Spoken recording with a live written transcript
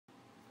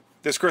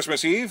This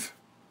Christmas Eve,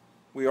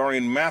 we are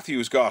in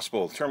Matthew's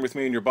Gospel. Turn with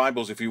me in your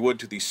Bibles, if you would,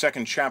 to the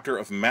second chapter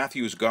of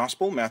Matthew's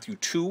Gospel, Matthew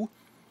 2.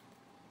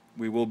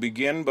 We will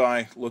begin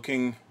by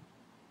looking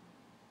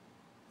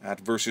at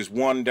verses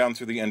 1 down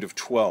through the end of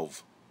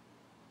 12.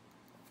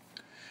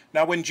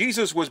 Now, when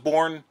Jesus was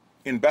born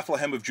in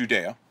Bethlehem of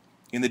Judea,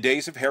 in the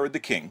days of Herod the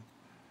king,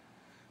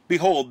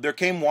 behold, there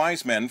came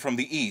wise men from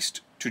the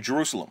east to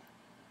Jerusalem,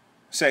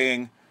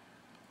 saying,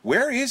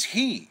 Where is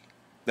he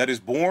that is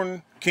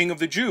born King of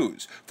the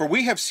Jews? For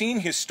we have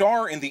seen his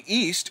star in the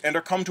east, and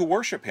are come to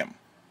worship him.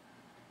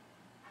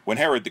 When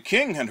Herod the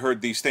king had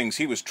heard these things,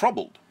 he was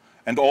troubled,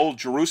 and all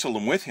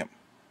Jerusalem with him.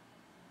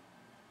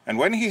 And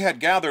when he had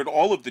gathered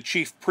all of the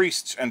chief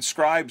priests and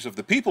scribes of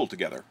the people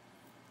together,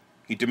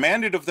 he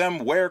demanded of them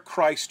where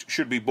Christ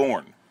should be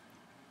born.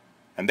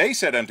 And they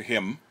said unto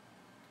him,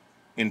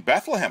 In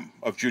Bethlehem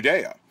of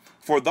Judea,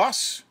 for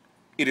thus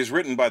it is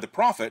written by the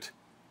prophet,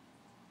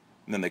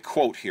 and then they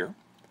quote here,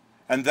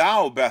 And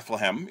thou,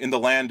 Bethlehem, in the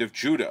land of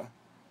Judah,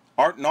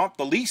 art not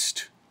the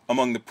least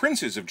among the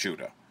princes of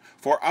Judah,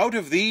 for out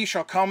of thee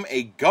shall come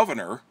a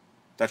governor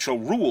that shall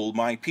rule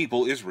my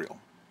people Israel.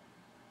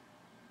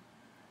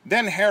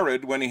 Then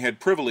Herod, when he had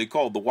privily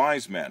called the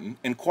wise men,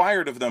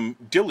 inquired of them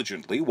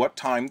diligently what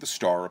time the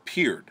star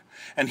appeared.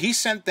 And he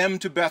sent them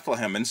to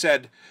Bethlehem, and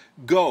said,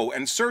 Go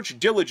and search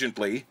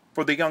diligently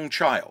for the young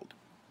child.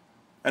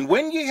 And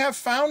when ye have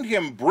found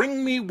him,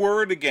 bring me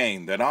word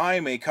again, that I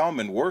may come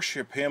and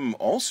worship him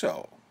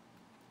also.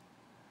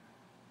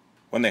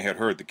 When they had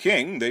heard the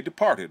king, they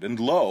departed, and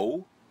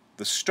lo,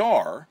 the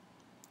star,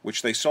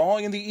 which they saw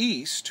in the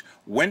east,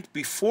 went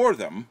before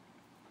them,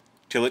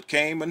 till it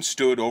came and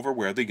stood over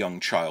where the young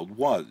child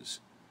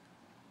was.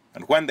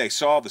 And when they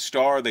saw the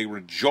star, they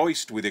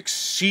rejoiced with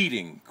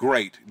exceeding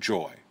great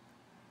joy.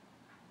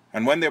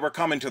 And when they were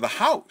come into the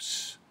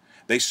house,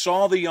 they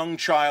saw the young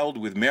child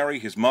with Mary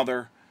his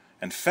mother,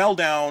 and fell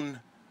down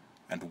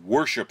and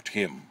worshipped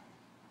him.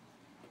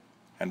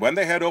 And when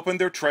they had opened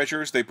their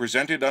treasures, they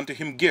presented unto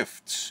him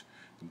gifts,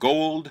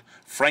 gold,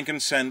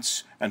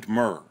 frankincense, and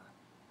myrrh.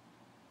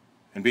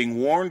 And being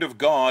warned of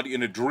God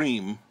in a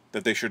dream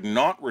that they should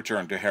not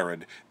return to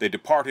Herod, they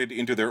departed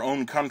into their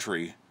own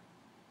country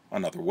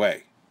another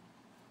way.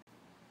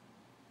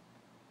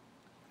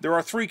 There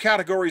are three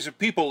categories of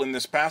people in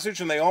this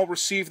passage, and they all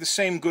receive the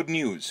same good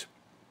news.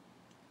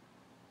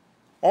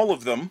 All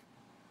of them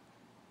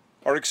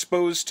are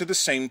exposed to the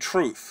same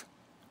truth,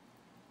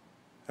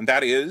 and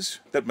that is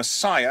that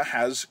Messiah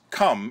has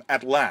come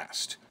at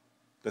last.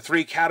 The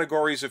three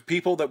categories of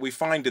people that we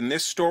find in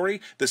this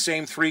story, the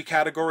same three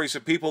categories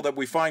of people that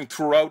we find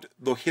throughout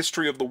the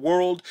history of the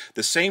world,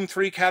 the same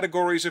three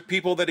categories of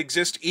people that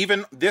exist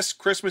even this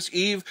Christmas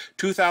Eve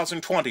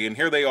 2020, and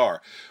here they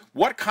are.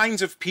 What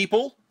kinds of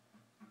people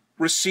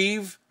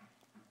receive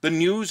the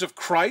news of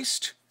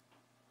Christ?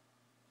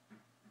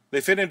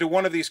 They fit into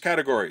one of these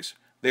categories.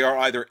 They are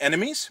either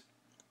enemies,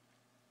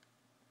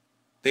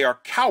 they are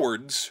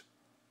cowards,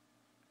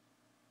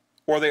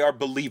 or they are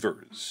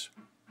believers.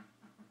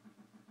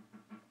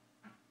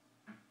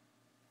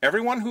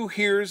 Everyone who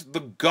hears the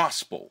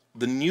gospel,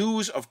 the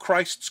news of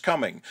Christ's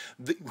coming,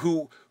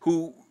 who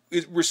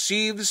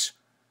receives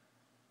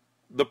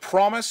the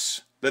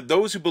promise that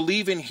those who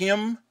believe in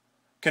him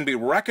can be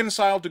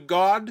reconciled to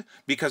God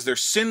because their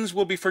sins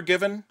will be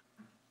forgiven,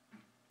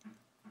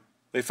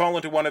 they fall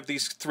into one of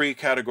these three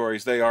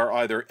categories. They are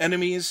either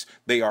enemies,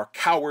 they are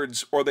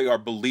cowards, or they are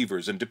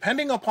believers. And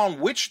depending upon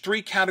which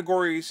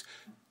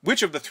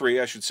of the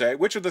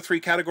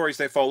three categories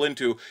they fall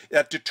into,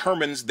 that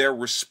determines their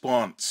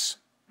response.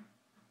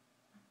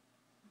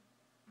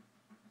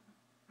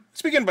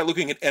 Let's begin by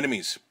looking at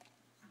enemies.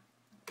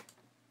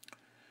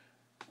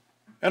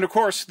 And of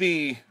course,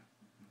 the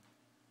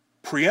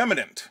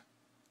preeminent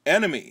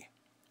enemy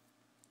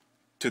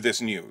to this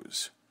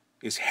news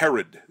is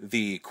Herod,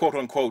 the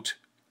quote-unquote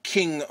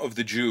King of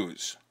the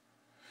Jews.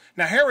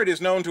 Now, Herod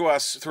is known to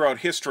us throughout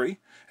history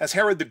as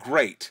Herod the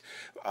Great,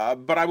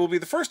 but I will be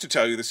the first to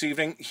tell you this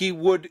evening, he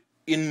would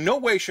in no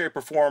way, shape,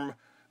 or form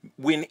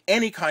win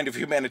any kind of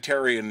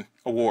humanitarian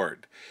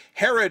award.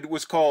 Herod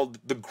was called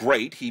the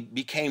Great. He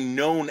became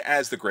known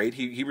as the Great.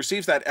 He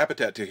receives that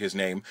epithet to his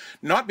name,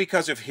 not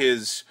because of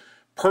his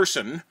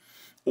person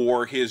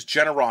or his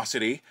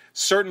generosity,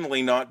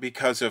 certainly not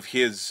because of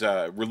his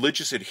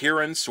religious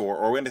adherence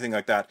or anything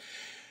like that.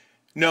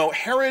 No,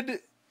 Herod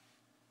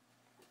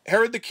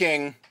the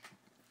king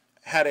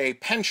had a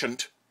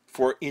penchant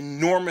for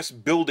enormous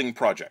building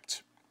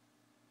projects.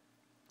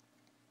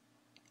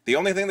 The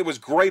only thing that was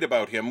great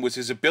about him was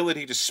his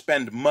ability to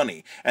spend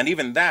money, and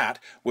even that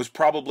was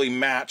probably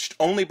matched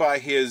only by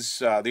his,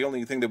 the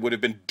only thing that would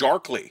have been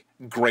darkly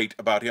great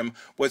about him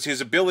was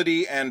his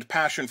ability and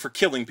passion for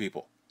killing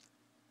people.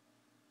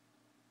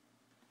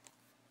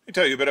 Let me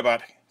tell you a bit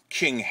about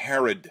King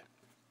Herod.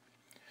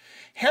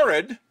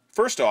 Herod,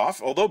 first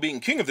off, although being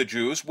king of the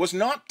Jews, was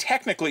not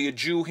technically a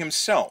Jew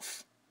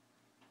himself.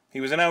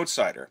 He was an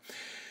outsider.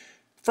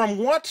 From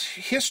what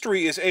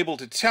history is able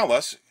to tell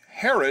us,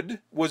 Herod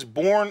was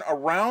born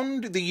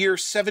around the year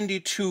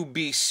 72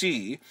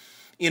 BC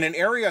in an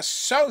area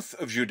south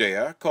of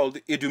Judea called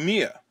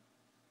Idumea.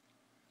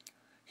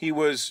 He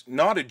was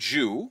not a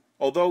Jew,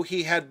 although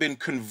he had been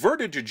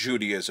converted to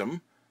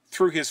Judaism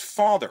through his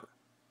father.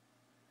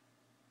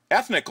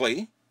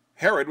 Ethnically,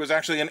 Herod was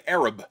actually an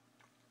Arab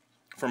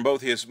from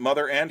both his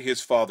mother and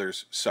his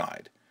father's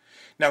side.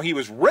 Now, he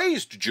was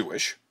raised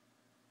Jewish.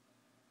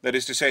 That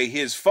is to say,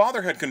 his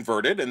father had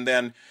converted, and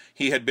then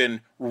he had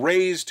been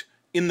raised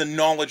in the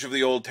knowledge of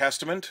the Old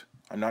Testament.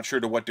 I'm not sure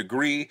to what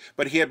degree,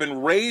 but he had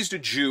been raised a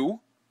Jew.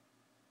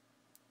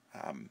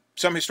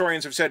 Some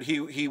historians have said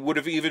he would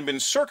have even been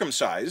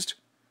circumcised,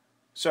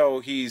 so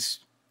he's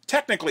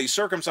technically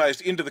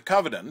circumcised into the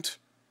covenant,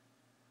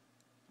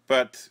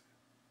 but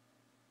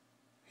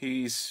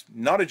he's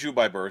not a Jew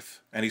by birth,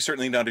 and he's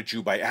certainly not a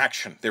Jew by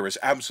action. There is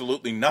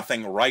absolutely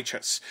nothing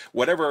righteous.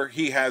 Whatever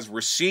he has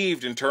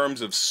received in terms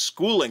of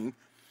schooling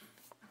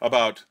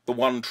about the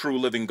one true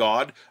living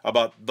God,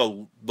 about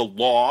the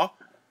law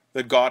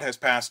that God has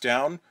passed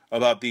down,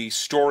 about the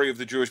story of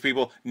the Jewish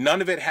people,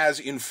 none of it has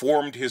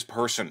informed his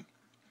person.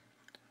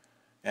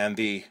 And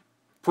the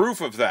proof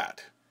of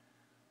that,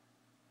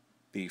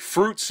 the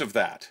fruits of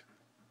that,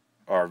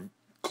 are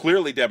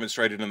clearly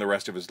demonstrated in the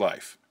rest of his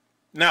life.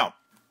 Now,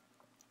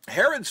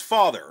 Herod's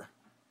father,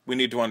 we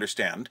need to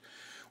understand,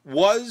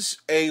 was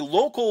a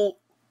local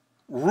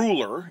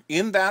ruler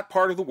in that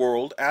part of the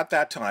world at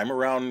that time,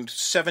 around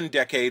 7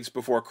 decades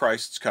before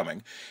Christ's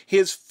coming.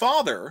 His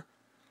father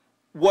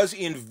was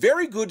in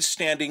very good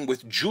standing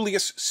with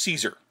Julius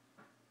Caesar.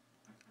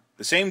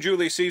 The same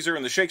Julius Caesar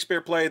in the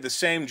Shakespeare play, the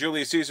same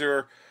Julius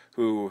Caesar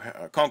who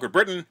conquered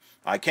Britain.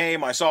 I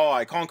came, I saw,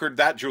 I conquered,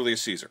 that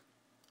Julius Caesar.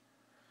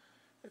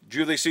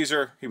 Julius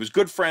Caesar, he was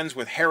good friends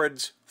with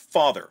Herod's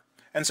father.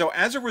 And so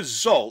as a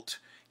result,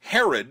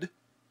 Herod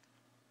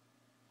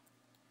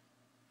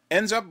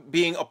ends up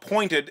being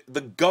appointed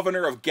the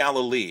governor of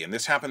Galilee, and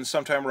this happens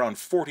sometime around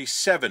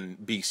 47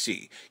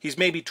 BC. He's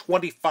maybe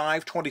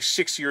 25,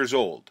 26 years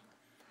old.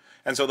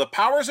 And so the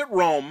powers at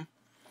Rome,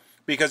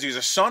 because he's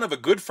a son of a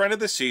good friend of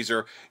the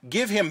Caesar,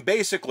 give him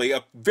basically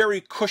a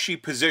very cushy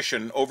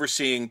position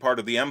overseeing part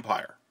of the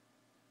empire.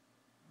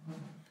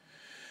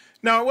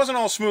 Now, it wasn't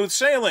all smooth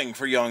sailing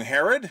for young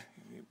Herod.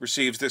 He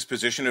receives this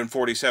position in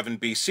 47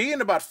 BC,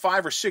 and about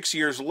 5 or 6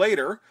 years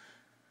later,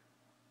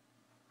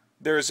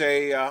 there's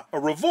a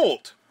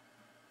revolt.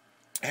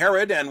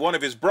 Herod and one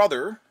of his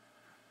brother,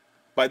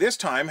 by this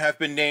time, have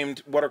been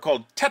named what are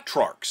called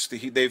tetrarchs.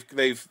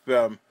 They've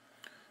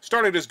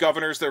started as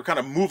governors. They're kind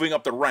of moving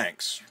up the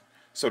ranks,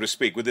 so to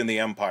speak, within the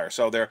empire.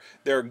 So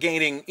they're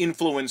gaining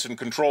influence and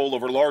control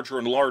over larger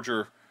and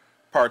larger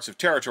parts of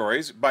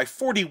territories. By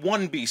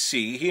 41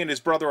 BC, he and his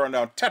brother are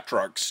now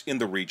tetrarchs in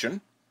the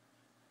region.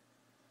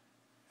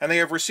 And they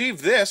have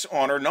received this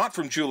honor not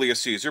from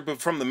Julius Caesar,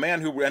 but from the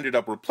man who ended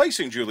up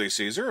replacing Julius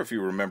Caesar, if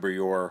you remember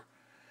your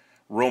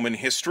Roman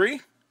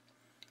history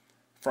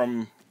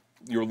from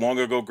your long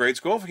ago grade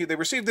school. They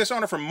received this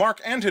honor from Mark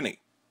Antony.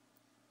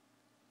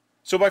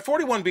 So by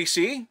 41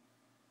 BC,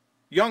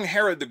 young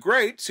Herod the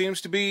Great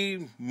seems to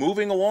be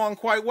moving along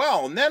quite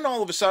well. And then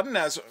all of a sudden,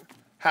 as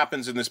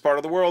happens in this part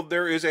of the world,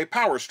 there is a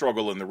power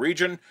struggle in the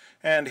region,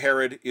 and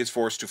Herod is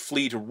forced to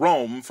flee to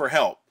Rome for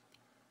help,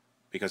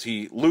 because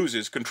he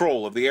loses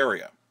control of the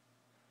area.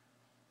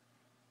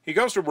 He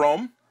goes to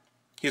Rome,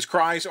 his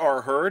cries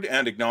are heard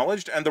and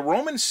acknowledged, and the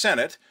Roman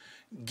Senate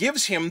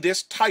gives him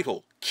this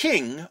title,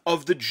 King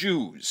of the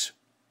Jews,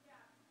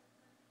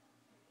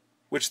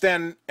 which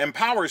then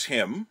empowers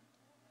him,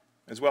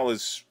 as well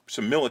as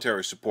some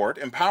military support,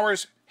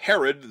 empowers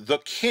Herod the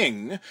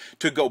king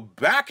to go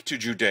back to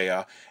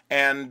Judea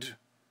and,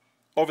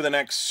 over the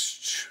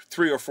next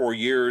 3 or 4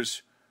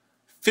 years,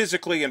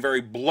 physically and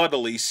very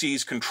bloodily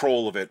seize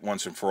control of it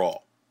once and for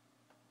all.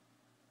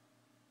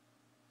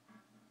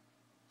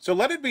 So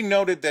let it be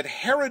noted that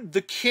Herod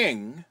the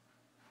king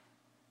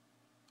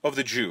of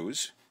the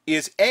Jews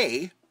is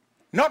A,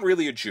 not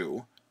really a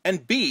Jew,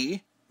 and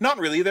B, not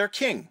really their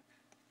king.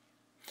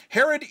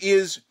 Herod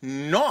is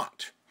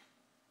not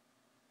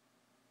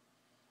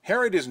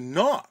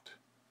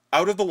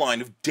out of the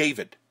line of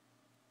David,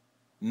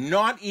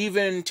 not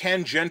even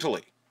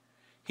tangentially.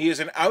 He is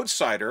an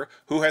outsider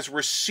who has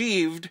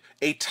received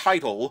a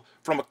title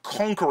from a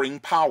conquering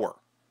power.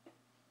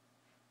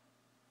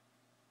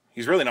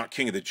 He's really not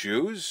king of the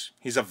Jews.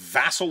 He's a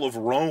vassal of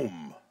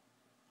Rome.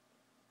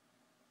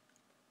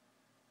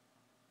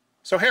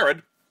 So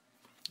Herod,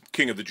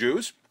 king of the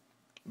Jews,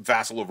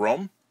 vassal of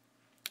Rome,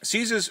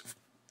 seizes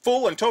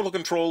full and total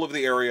control of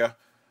the area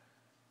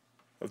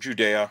of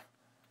Judea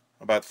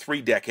about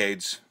 3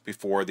 decades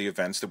before the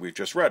events that we've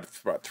just read,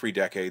 about 3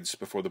 decades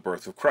before the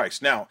birth of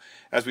Christ. Now,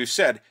 as we've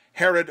said,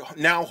 Herod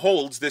now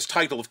holds this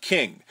title of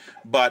king,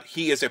 but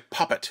he is a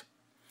puppet.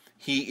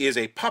 He is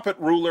a puppet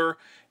ruler.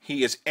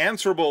 He is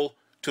answerable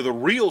to the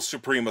real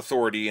supreme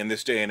authority in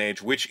this day and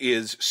age, which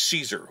is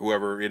Caesar,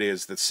 whoever it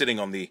is that's sitting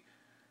on the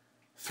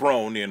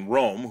throne in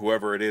Rome,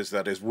 whoever it is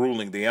that is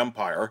ruling the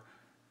empire.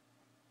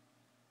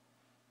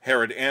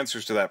 Herod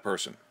answers to that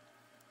person.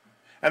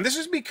 And this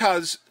is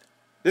because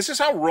this is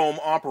how Rome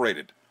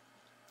operated.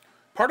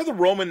 Part of the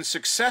Roman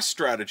success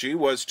strategy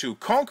was to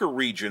conquer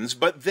regions,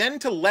 but then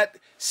to let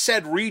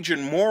said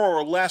region more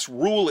or less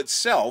rule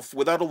itself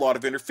without a lot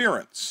of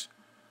interference.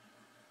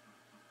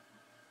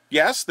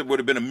 Yes, there would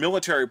have been a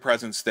military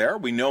presence there.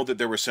 We know that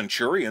there were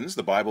centurions.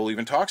 The Bible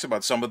even talks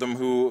about some of them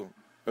who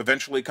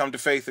eventually come to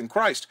faith in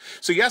Christ.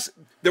 So yes,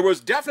 there was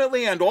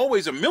definitely and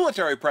always a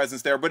military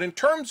presence there, but in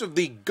terms of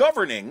the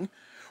governing,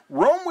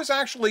 Rome was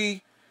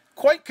actually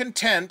quite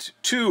content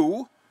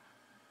to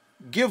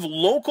give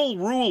local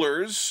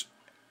rulers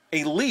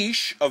a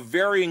leash of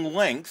varying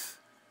length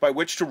by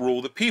which to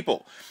rule the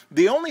people.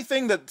 The only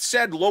thing that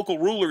said local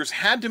rulers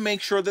had to make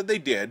sure that they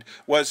did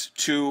was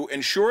to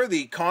ensure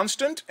the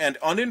constant and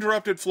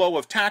uninterrupted flow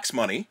of tax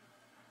money.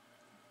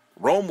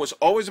 Rome was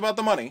always about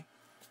the money.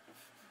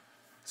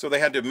 So they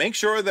had to make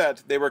sure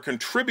that they were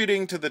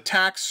contributing to the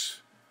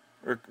tax,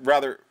 or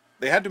rather,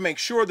 they had to make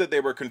sure that they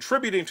were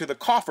contributing to the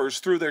coffers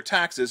through their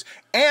taxes,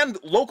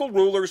 and local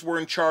rulers were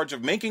in charge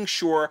of making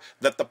sure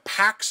that the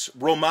Pax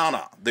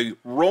Romana, the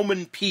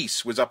Roman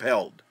peace, was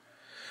upheld.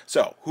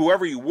 So,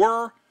 whoever you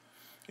were,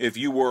 if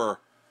you were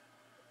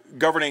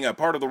governing a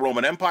part of the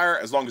Roman Empire,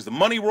 as long as the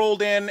money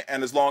rolled in,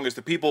 and as long as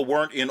the people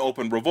weren't in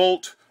open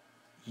revolt,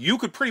 you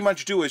could pretty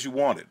much do as you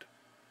wanted.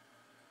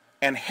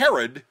 And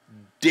Herod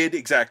did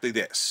exactly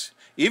this.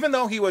 Even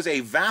though he was a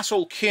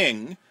vassal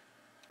king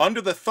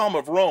under the thumb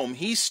of Rome,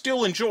 he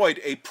still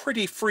enjoyed a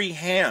pretty free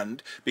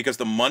hand because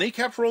the money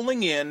kept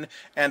rolling in,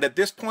 and at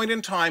this point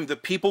in time, the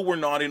people were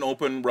not in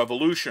open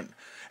revolution.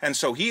 And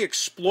so he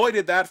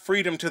exploited that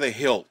freedom to the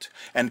hilt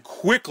and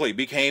quickly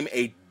became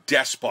a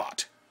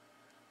despot.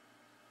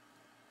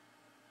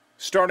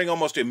 Starting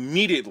almost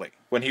immediately,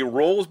 when he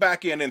rolls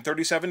back in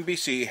 37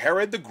 BC,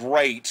 Herod the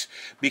Great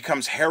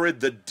becomes Herod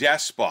the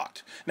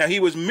Despot. Now,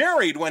 he was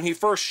married when he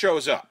first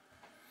shows up.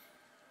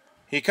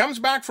 He comes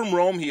back from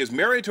Rome, he is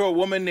married to a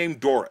woman named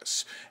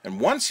Doris. And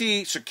once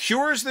he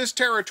secures this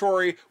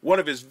territory, one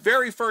of his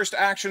very first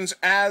actions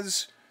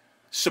as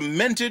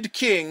cemented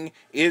king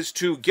is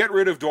to get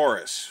rid of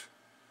Doris.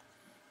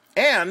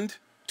 And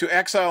to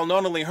exile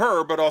not only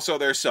her, but also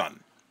their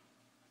son.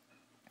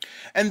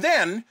 And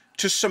then,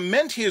 to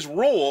cement his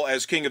role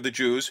as king of the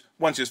Jews,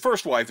 once his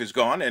first wife is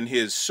gone, and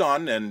his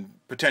son and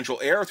potential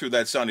heir through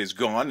that son is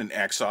gone and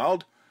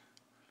exiled,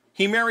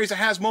 he marries a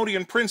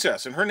Hasmonean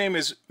princess, and her name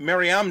is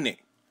Mariamne.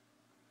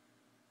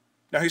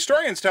 Now,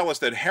 historians tell us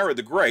that Herod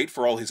the Great,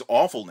 for all his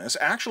awfulness,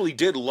 actually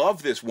did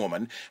love this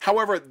woman.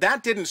 However,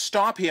 that didn't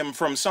stop him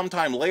from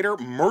sometime later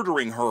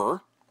murdering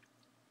her,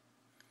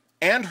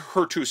 and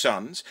her two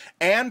sons,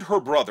 and her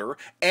brother,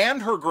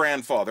 and her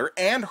grandfather,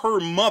 and her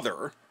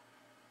mother,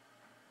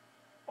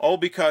 all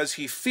because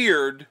he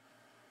feared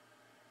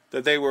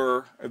that they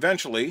were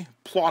eventually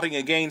plotting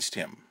against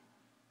him.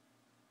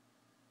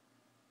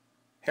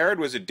 Herod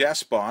was a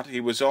despot. He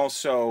was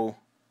also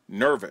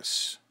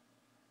nervous,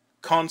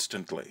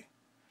 constantly,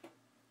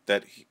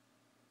 that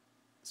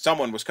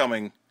someone was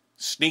coming,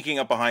 sneaking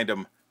up behind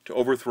him to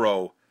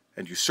overthrow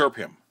and usurp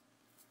him.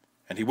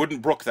 And he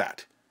wouldn't brook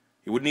that.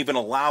 He wouldn't even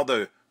allow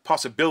the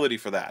possibility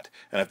for that.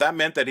 And if that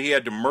meant that he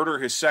had to murder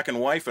his second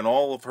wife and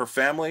all of her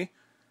family,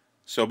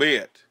 so be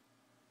it.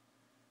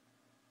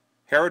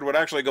 Herod would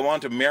actually go on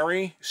to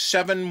marry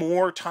 7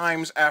 more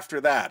times after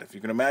that. If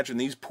you can imagine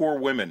these poor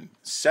women,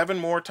 7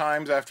 more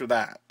times after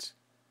that.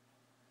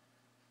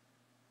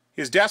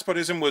 His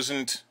despotism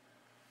wasn't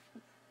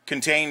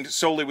contained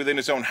solely within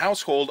his own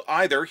household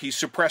either. He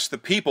suppressed the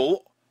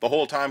people the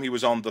whole time he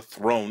was on the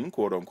throne,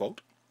 quote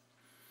unquote.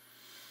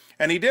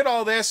 And he did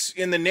all this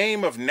in the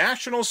name of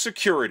national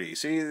security.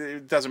 See,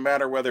 it doesn't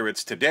matter whether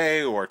it's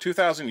today or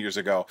 2,000 years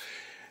ago.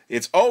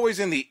 It's always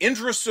in the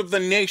interests of the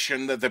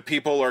nation that the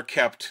people are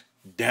kept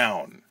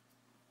down.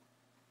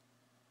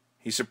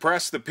 He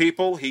suppressed the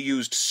people. He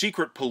used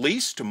secret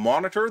police to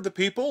monitor the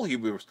people. He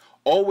was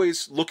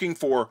always looking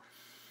for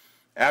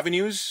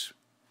avenues,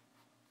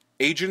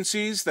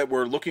 agencies that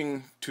were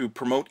looking to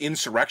promote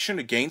insurrection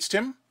against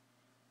him.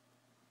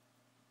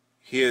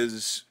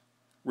 His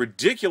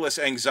ridiculous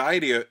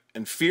anxiety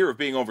and fear of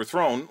being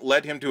overthrown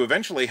led him to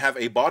eventually have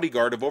a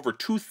bodyguard of over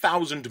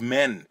 2,000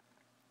 men.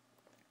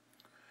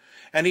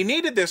 And he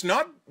needed this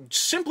not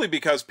simply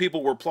because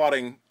people were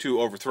plotting to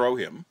overthrow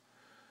him,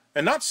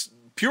 and not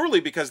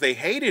purely because they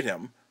hated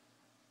him.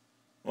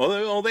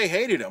 Well, they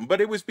hated him, but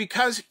it was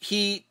because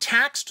he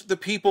taxed the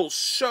people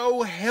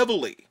so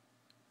heavily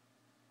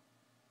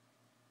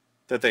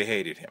that they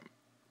hated him.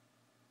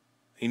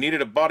 He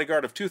needed a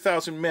bodyguard of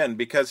 2,000 men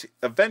because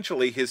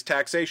eventually his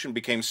taxation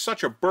became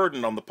such a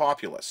burden on the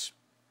populace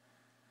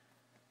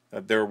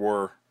that there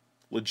were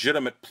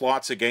legitimate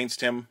plots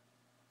against him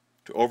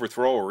to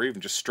overthrow or even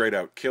just straight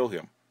out kill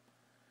him.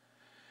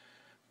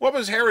 What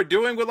was Herod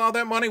doing with all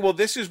that money? Well,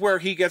 this is where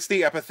he gets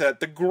the epithet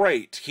the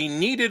Great. He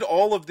needed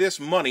all of this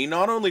money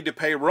not only to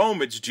pay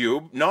Rome its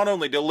due, not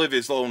only to live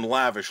his own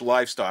lavish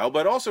lifestyle,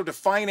 but also to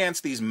finance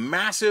these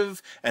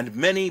massive and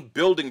many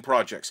building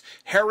projects.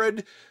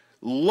 Herod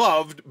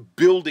loved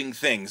building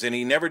things, and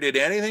he never did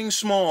anything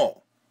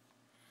small.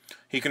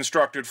 He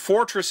constructed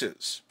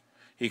fortresses.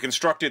 He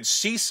constructed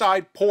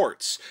seaside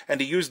ports,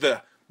 and he used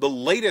the the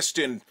latest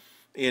in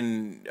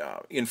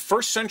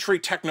first century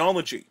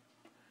technology,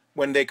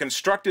 when they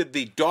constructed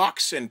the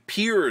docks and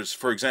piers,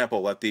 for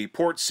example, at the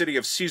port city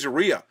of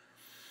Caesarea.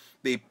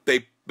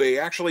 They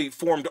actually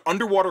formed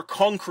underwater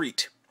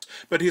concrete.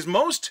 But his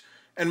most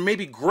and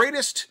maybe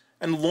greatest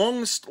and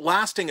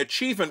longest-lasting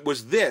achievement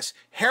was this: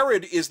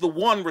 Herod is the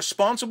one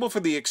responsible for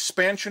the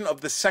expansion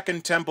of the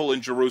Second Temple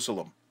in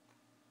Jerusalem.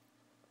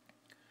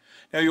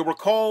 Now, you'll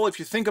recall, if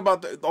you think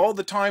about all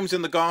the times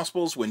in the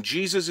Gospels when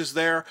Jesus is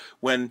there,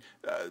 when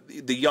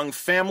the young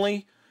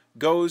family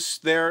goes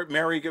there,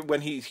 Mary,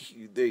 when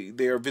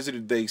they are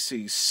visited, they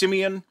see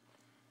Simeon.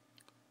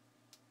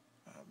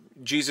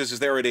 Jesus is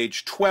there at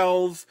age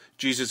 12.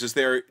 Jesus is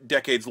there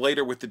decades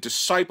later with the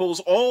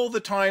disciples. All the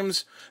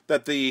times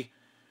that the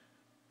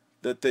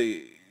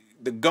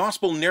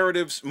gospel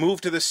narratives move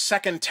to the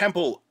Second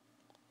Temple.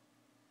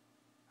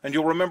 And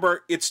you'll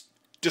remember it's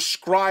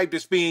described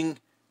as being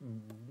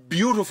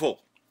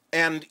beautiful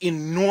and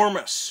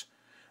enormous.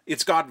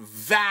 It's got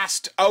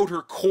vast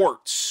outer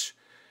courts.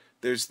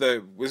 This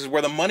is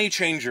where the money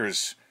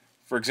changers,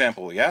 for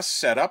example, yes,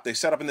 set up. They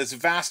set up in this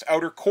vast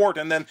outer court,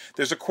 and then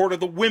there's a court of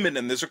the women,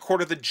 and there's a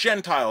court of the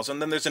Gentiles, and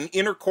then there's an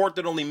inner court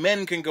that only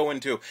men can go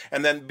into,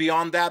 and then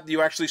beyond that,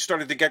 you actually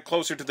started to get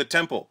closer to the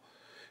temple.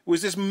 It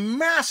was this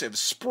massive,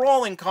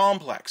 sprawling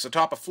complex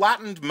atop a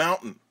flattened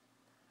mountain.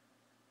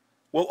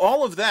 Well,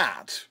 all of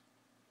that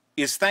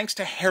is thanks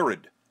to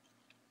Herod.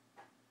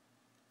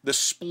 The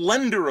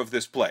splendor of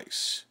this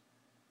place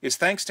is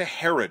thanks to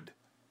Herod.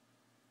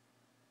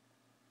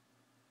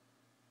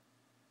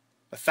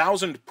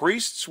 1,000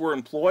 priests were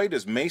employed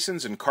as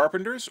masons and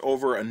carpenters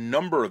over a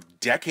number of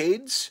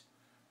decades.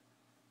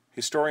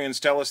 Historians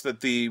tell us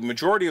that the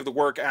majority of the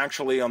work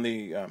actually on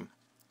the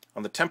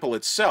temple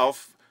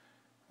itself,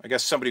 I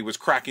guess somebody was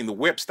cracking the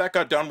whips, that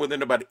got done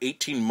within about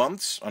 18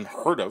 months,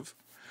 unheard of.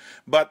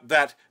 But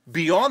that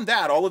beyond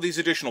that, all of these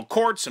additional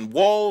courts and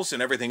walls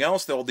and everything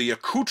else, all the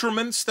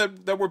accoutrements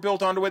that were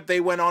built onto it, they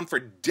went on for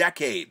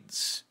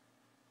decades.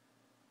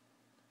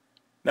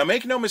 Now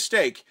make no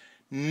mistake,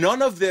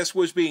 none of this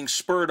was being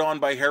spurred on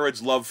by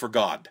Herod's love for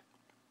God.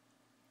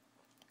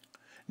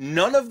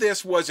 None of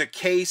this was a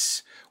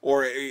case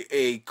or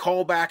a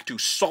callback to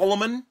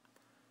Solomon,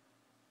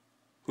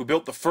 who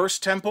built the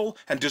first temple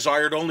and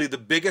desired only the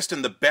biggest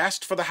and the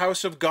best for the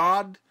house of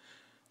God.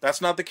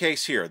 That's not the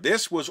case here.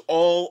 This was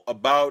all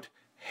about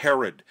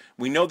Herod.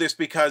 We know this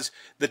because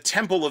the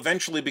temple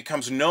eventually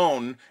becomes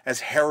known as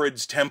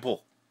Herod's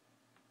temple.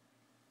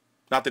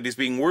 Not that he's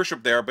being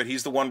worshipped there, but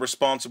he's the one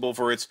responsible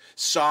for its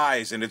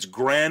size and its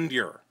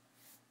grandeur,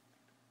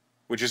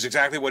 which is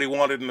exactly what he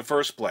wanted in the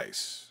first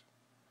place.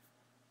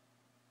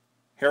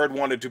 Herod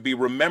wanted to be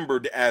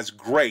remembered as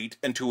great,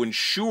 and to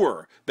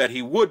ensure that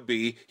he would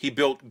be, he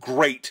built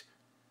great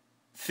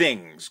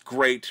things,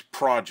 great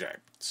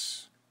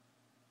projects.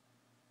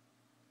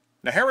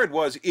 Now, Herod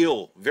was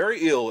ill,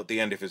 very ill at the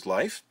end of his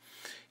life.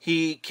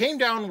 He came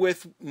down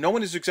with, no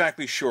one is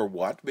exactly sure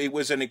what, it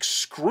was an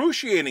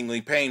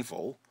excruciatingly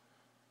painful,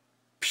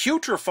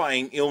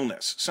 putrefying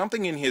illness,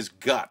 something in his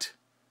gut.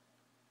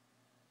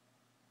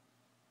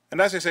 And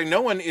as I say,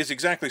 no one is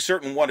exactly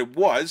certain what it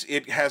was.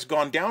 It has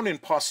gone down in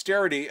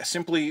posterity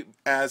simply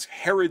as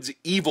Herod's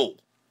evil.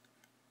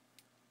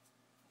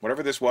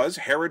 Whatever this was,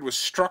 Herod was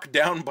struck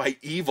down by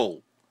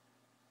evil,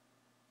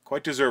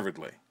 quite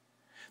deservedly.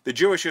 The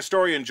Jewish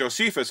historian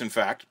Josephus, in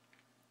fact,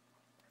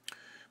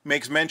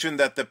 makes mention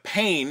that the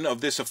pain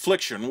of this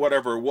affliction,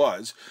 whatever it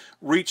was,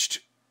 reached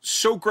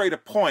so great a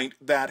point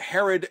that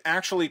Herod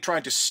actually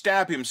tried to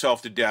stab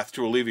himself to death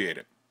to alleviate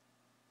it.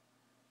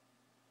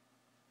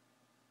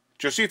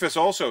 Josephus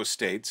also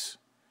states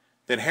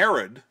that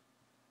Herod,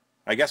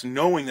 I guess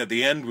knowing that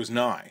the end was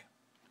nigh,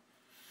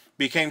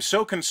 became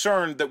so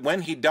concerned that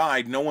when he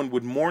died no one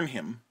would mourn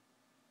him,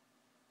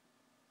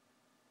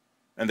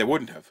 and they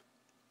wouldn't have.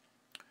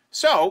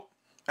 So,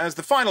 as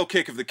the final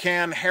kick of the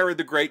can, Herod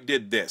the Great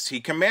did this.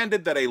 He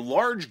commanded that a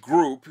large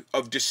group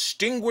of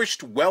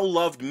distinguished,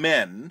 well-loved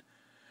men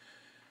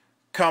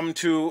come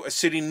to a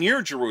city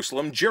near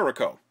Jerusalem,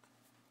 Jericho.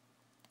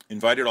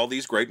 Invited all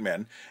these great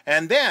men,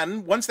 and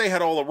then, once they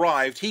had all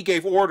arrived, he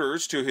gave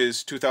orders to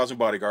his 2,000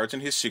 bodyguards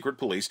and his secret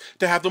police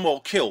to have them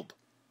all killed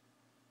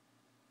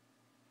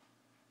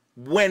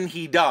when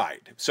he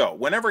died. So,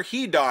 whenever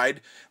he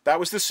died,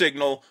 that was the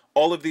signal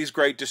all of these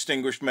great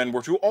distinguished men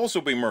were to also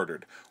be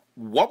murdered.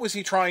 What was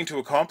he trying to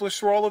accomplish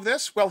through all of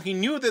this? Well, he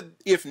knew that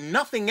if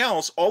nothing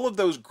else, all of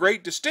those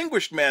great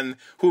distinguished men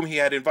whom he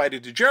had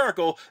invited to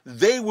Jericho,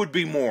 they would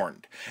be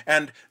mourned.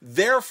 And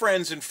their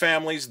friends and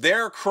families,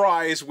 their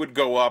cries would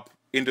go up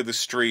into the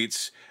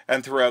streets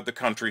and throughout the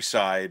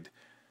countryside.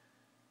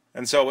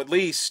 And so at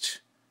least,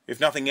 if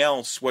nothing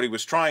else, what he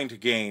was trying to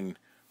gain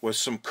was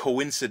some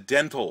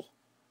coincidental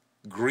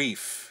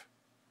grief.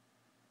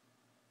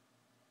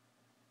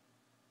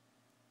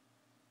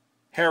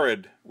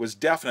 Herod was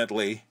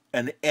definitely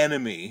an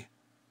enemy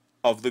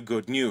of the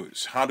good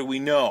news. How do we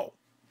know?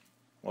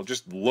 Well,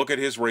 just look at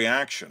his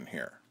reaction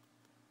here.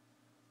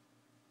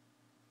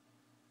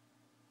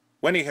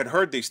 When he had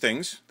heard these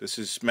things, this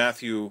is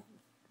Matthew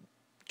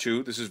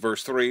 2, this is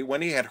verse 3,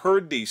 when he had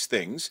heard these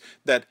things,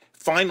 that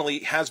finally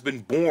has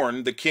been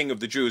born the King of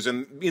the Jews.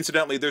 And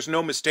incidentally, there's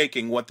no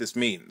mistaking what this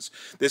means.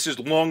 This is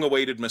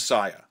long-awaited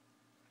Messiah.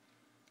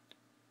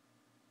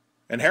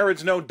 And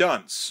Herod's no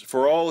dunce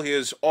for all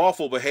his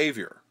awful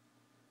behavior,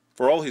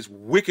 for all his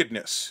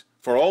wickedness,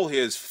 for all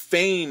his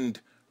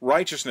feigned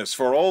righteousness,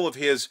 for all of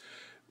his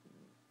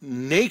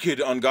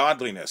naked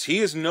ungodliness. He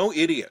is no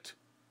idiot.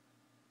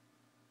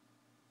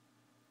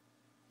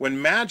 When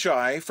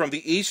Magi from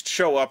the east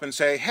show up and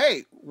say,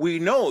 hey, we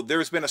know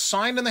there's been a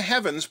sign in the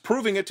heavens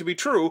proving it to be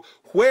true,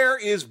 where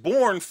is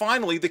born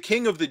finally the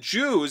King of the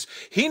Jews?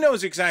 He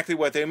knows exactly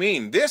what they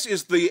mean. This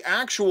is the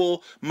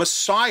actual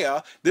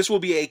Messiah. This will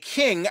be a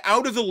king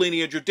out of the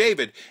lineage of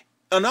David.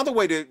 Another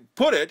way to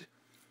put it,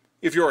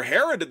 if you're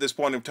Herod at this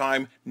point in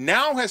time,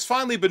 now has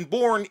finally been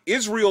born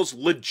Israel's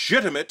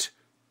legitimate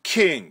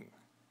king.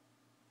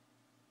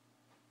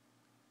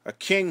 A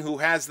king who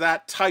has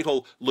that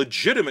title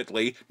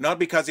legitimately, not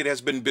because it has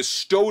been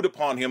bestowed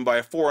upon him by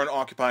a foreign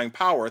occupying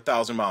power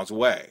 1,000 miles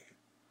away.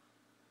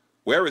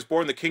 Where is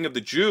born the King of the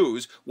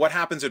Jews? What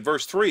happens at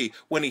verse 3?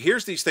 When he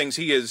hears these things,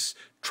 he is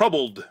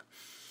troubled,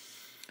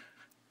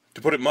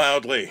 to put it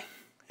mildly.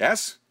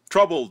 Yes?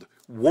 Troubled,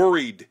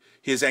 worried.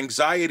 His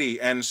anxiety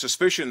and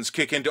suspicions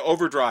kick into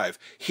overdrive.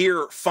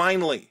 Here,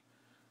 finally,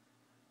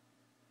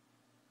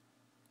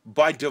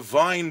 by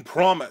divine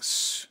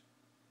promise,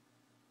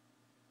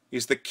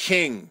 is the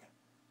king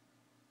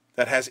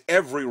that has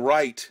every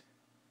right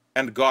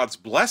and God's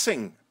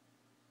blessing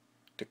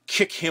to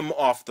kick him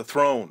off the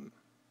throne.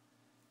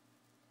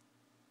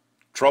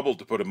 Troubled,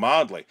 to put it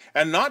mildly.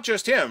 And not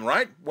just him,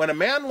 right? When a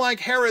man like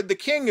Herod the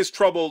king is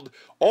troubled,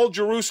 all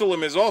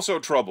Jerusalem is also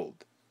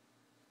troubled.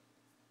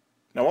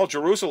 Now, all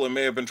Jerusalem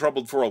may have been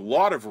troubled for a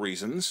lot of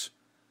reasons.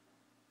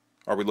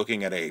 Are we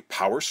looking at a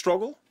power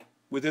struggle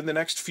within the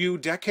next few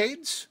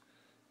decades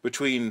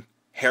between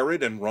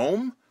Herod and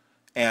Rome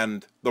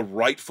and the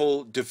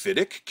rightful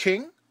Davidic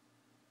king?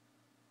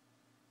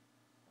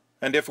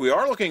 And if we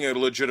are looking at a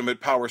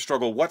legitimate power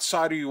struggle, what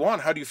side are you on?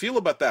 How do you feel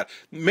about that?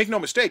 Make no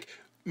mistake,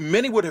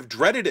 many would have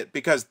dreaded it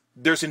because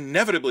there's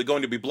inevitably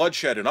going to be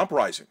bloodshed and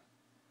uprising.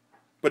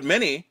 But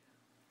many,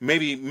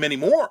 maybe many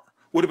more,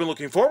 would have been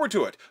looking forward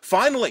to it.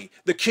 Finally,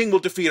 the king will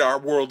defeat our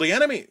worldly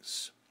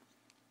enemies.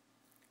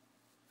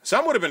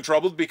 Some would have been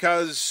troubled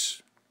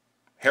because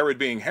Herod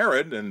being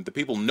Herod and the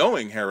people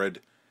knowing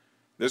Herod,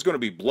 there's going to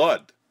be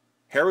blood.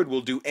 Herod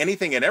will do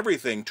anything and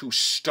everything to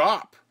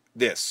stop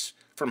this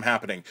from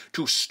happening,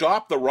 to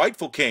stop the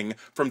rightful king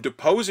from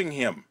deposing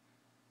him.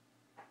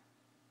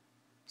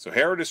 So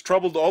Herod is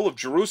troubled. All of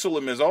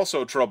Jerusalem is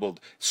also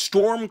troubled.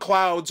 Storm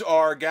clouds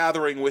are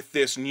gathering with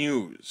this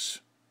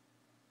news.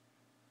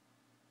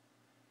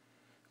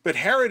 But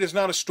Herod is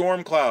not a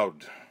storm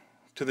cloud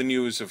to the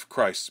news of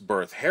Christ's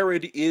birth.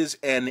 Herod is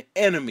an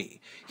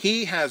enemy.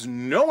 He has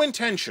no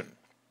intention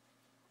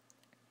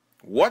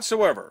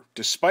whatsoever,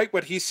 despite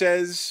what he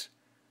says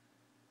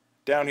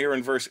down here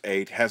in verse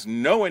 8, has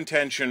no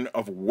intention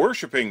of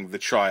worshiping the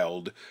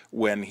child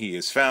when he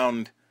is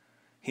found.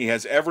 He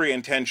has every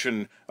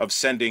intention of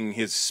sending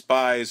his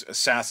spies,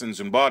 assassins,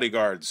 and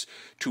bodyguards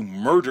to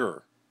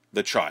murder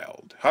the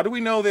child. How do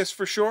we know this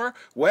for sure?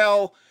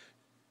 Well,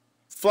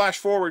 flash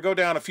forward, go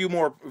down a few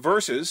more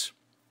verses,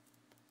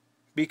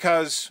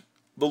 because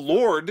the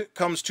Lord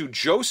comes to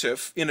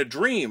Joseph in a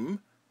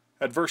dream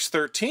at verse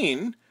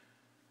 13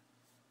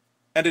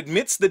 and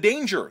admits the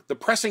danger, the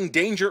pressing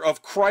danger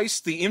of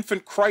Christ, the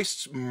infant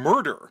Christ's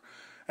murder.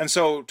 And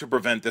so, to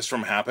prevent this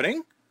from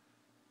happening,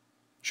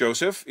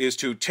 Joseph is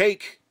to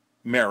take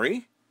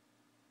Mary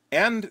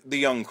and the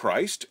young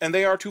Christ, and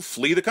they are to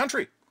flee the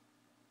country.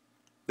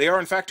 They are,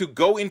 in fact, to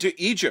go into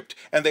Egypt,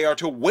 and they are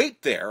to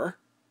wait there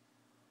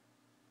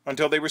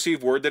until they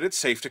receive word that it's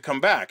safe to come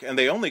back. And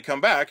they only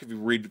come back, if you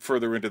read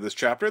further into this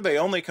chapter, they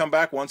only come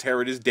back once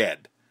Herod is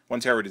dead.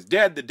 Once Herod is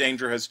dead, the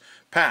danger has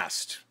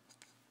passed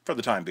for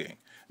the time being.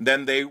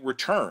 Then they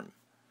return.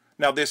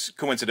 Now this,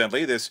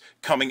 coincidentally, this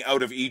coming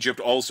out of Egypt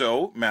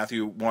also,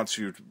 Matthew wants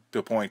you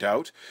to point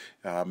out,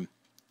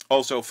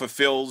 also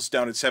fulfills,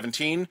 down at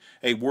 17,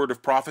 a word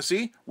of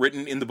prophecy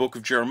written in the book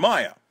of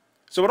Jeremiah.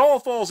 So it all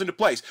falls into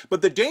place.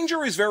 But the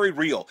danger is very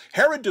real.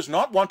 Herod does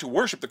not want to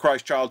worship the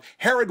Christ child.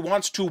 Herod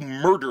wants to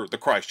murder the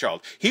Christ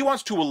child. He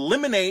wants to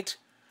eliminate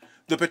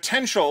the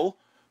potential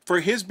for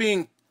his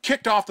being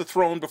kicked off the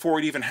throne before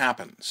it even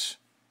happens.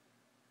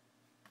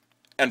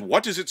 And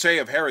what does it say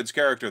of Herod's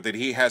character that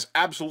he has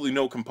absolutely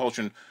no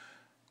compulsion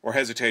or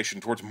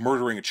hesitation towards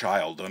murdering a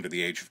child under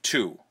the age of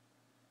 2?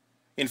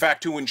 In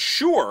fact, to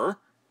ensure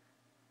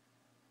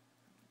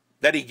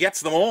that he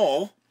gets them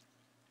all,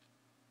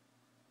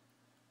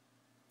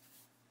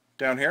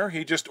 down here,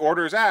 he just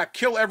orders,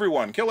 kill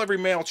everyone, kill every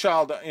male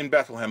child in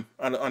Bethlehem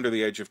under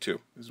the age of 2.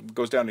 This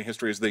goes down in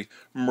history as the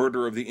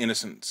murder of the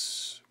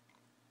innocents.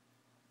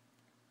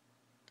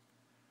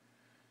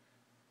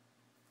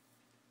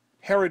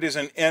 Herod is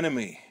an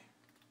enemy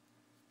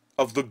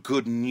of the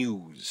good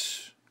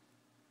news.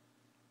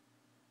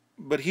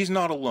 But he's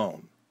not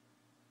alone.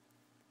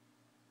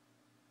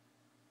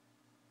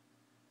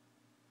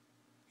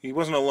 He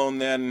wasn't alone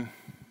then.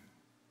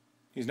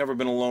 He's never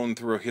been alone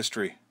through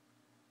history.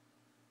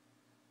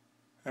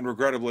 And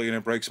regrettably, and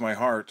it breaks my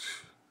heart,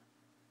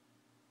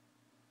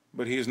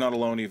 but he is not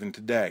alone even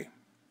today.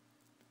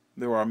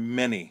 There are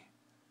many,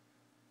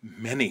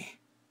 many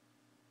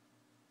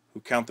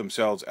who count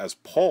themselves, as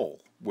Paul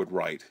would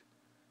write,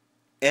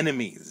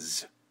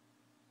 enemies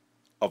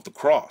of the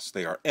cross.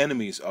 They are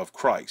enemies of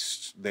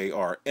Christ. They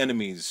are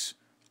enemies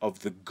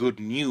of the good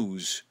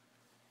news.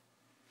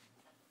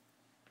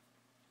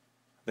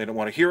 They don't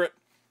want to hear it.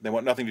 They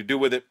want nothing to do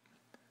with it.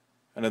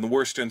 And in the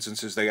worst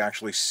instances, they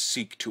actually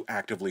seek to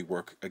actively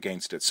work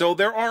against it. So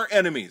there are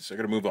enemies. I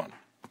got to move on.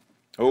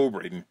 Oh,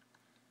 Braden.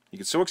 You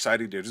get so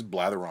excited, you just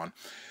blather on.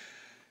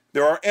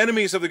 There are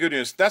enemies of the good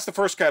news. That's the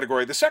first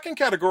category. The second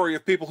category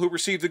of people who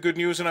receive the good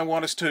news, and I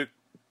want us to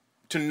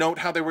note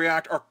how they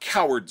react, are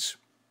cowards.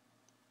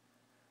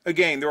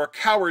 Again, there are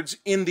cowards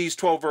in these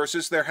 12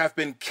 verses. There have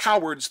been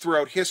cowards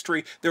throughout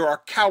history. There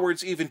are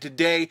cowards even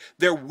today.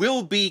 There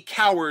will be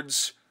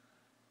cowards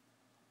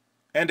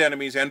and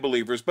enemies and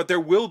believers, but there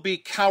will be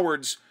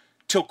cowards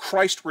till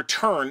Christ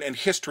return and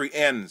history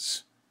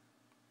ends.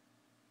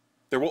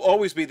 There will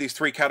always be these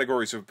three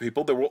categories of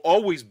people. There will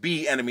always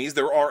be enemies.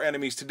 There are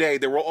enemies today.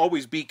 There will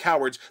always be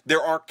cowards.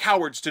 There are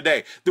cowards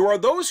today. There are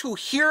those who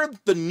hear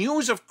the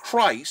news of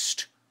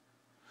Christ.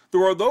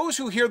 There are those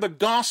who hear the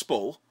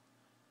gospel,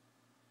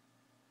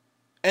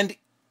 and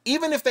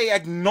even if they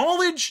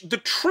acknowledge the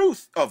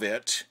truth of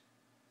it,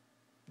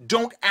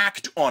 don't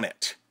act on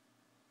it.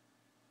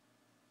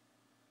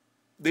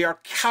 They are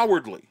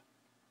cowardly.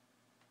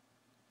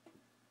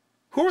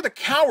 Who are the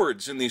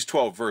cowards in these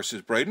 12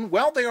 verses, Braden?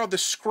 Well, they are the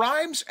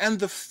scribes and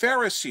the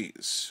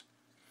Pharisees.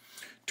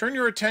 Turn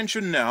your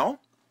attention now.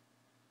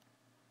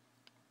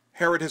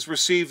 Herod has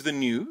received the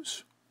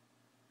news.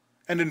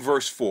 And in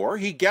verse 4,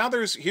 he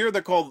gathers, here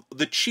they're called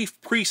the chief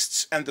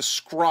priests and the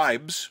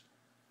scribes.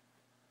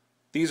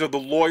 These are the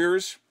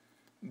lawyers,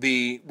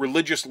 the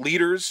religious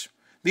leaders.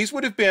 These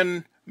would have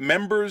been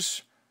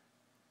members,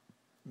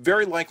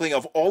 very likely,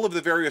 of all of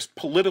the various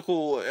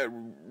political,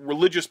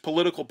 religious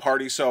political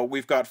parties. So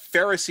we've got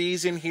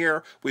Pharisees in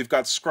here, we've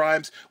got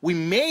scribes. We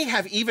may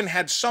have even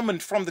had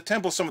summoned from the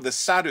temple some of the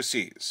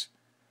Sadducees.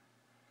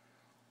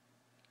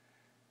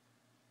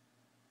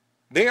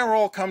 They are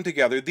all come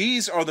together.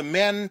 These are the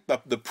men,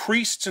 the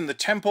priests in the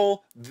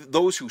temple,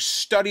 those who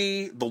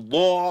study the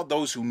law,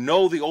 those who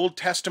know the Old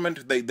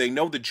Testament. They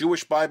know the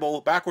Jewish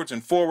Bible backwards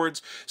and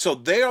forwards. So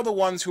they are the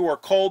ones who are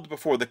called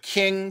before the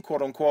king,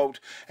 quote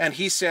unquote, and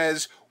he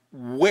says,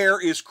 where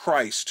is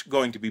Christ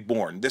going to be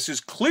born? This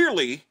is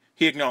clearly,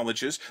 he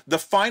acknowledges, the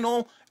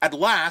final, at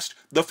last,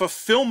 the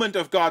fulfillment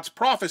of God's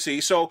prophecy.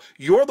 So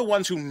you're the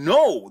ones who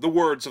know the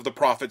words of the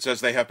prophets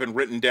as they have been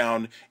written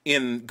down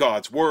in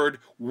God's word.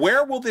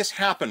 Where will this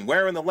happen?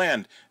 Where in the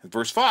land? In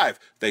verse 5,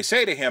 they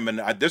say to him,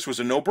 and this was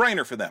a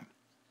no-brainer for them.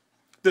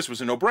 This was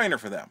a no-brainer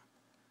for them.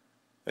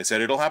 They said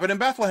it'll happen in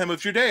Bethlehem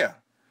of Judea.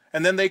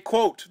 And then they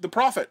quote the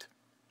prophet.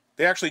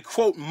 They actually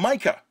quote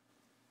Micah,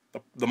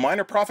 the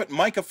minor prophet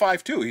Micah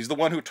 5:2. He's the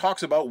one who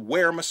talks about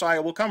where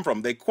Messiah will come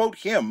from. They quote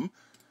him,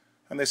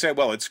 and they say,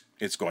 well,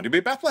 it's going to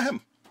be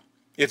Bethlehem.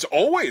 It's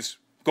always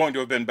going to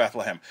have been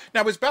Bethlehem.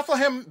 Now, is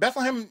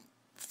Bethlehem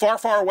far,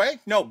 far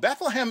away? No,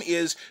 Bethlehem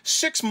is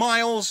 6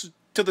 miles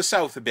to the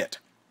south a bit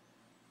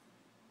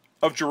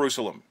of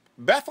Jerusalem.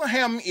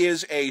 Bethlehem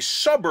is a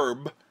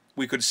suburb,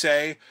 we could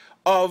say,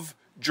 of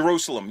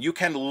Jerusalem. You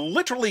can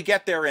literally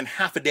get there in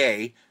half a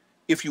day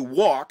if you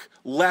walk,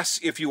 less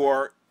if you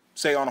are,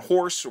 say, on a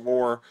horse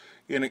or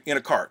in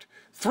a cart.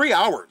 3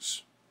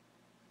 hours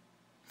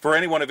for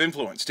anyone of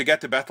influence to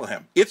get to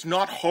Bethlehem. It's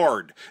not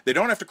hard. They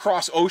don't have to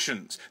cross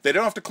oceans. They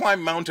don't have to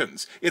climb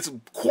mountains. It's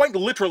quite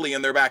literally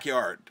in their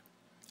backyard.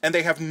 And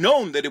they have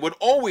known that it would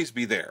always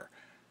be there.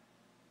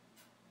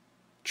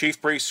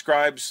 Chief priests,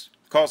 scribes,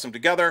 calls them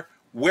together.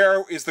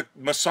 Where is the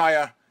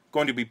Messiah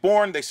going to be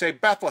born? They say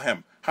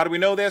Bethlehem. How do we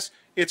know this?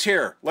 It's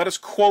here. Let us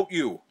quote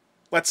you.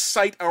 Let's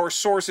cite our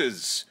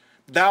sources.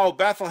 Thou,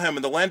 Bethlehem,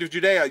 in the land of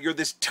Judea, you're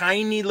this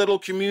tiny little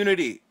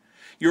community.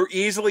 You're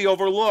easily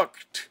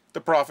overlooked,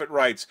 the prophet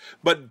writes,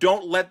 but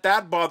don't let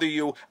that bother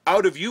you.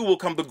 Out of you will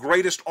come the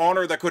greatest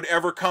honor that could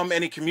ever come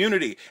any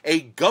community.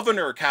 A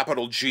governor,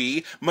 capital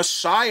G,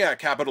 Messiah,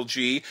 capital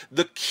G,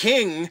 the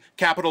king,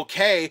 capital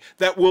K,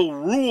 that will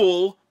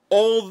rule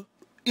all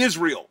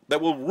Israel,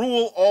 that will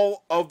rule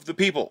all of the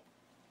people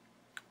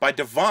by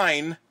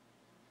divine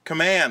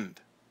command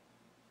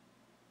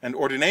and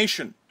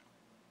ordination.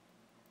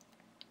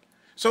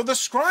 So the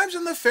scribes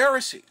and the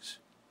Pharisees,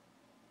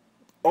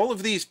 all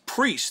of these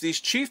priests, these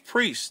chief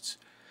priests,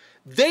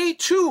 they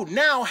too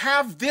now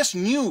have this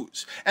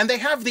news, and they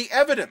have the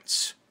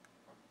evidence.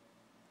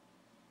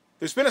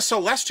 There's been a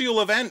celestial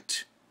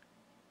event.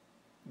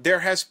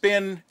 There has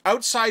been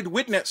outside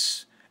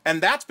witness,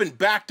 and that's been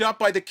backed up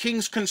by the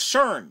king's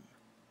concern.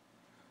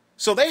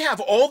 So they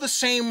have all the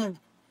same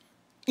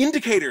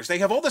indicators, they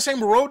have all the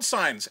same road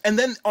signs, and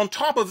then on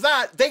top of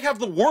that, they have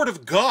the word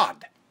of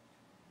God.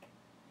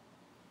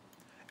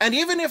 And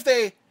even if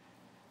they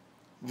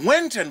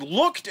went and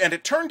looked, and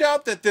it turned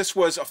out that this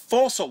was a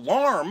false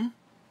alarm,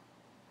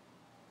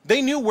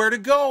 they knew where to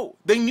go.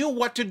 They knew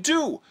what to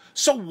do.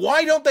 So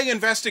why don't they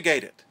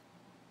investigate it?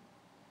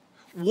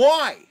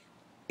 Why,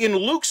 in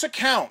Luke's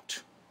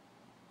account,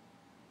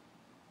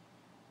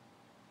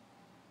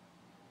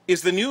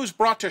 is the news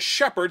brought to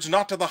shepherds,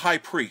 not to the high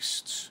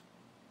priests?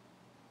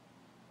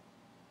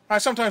 I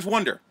sometimes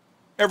wonder,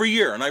 every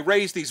year, and I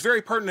raise these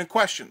very pertinent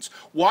questions.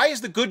 Why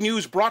is the good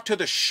news brought to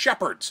the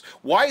shepherds?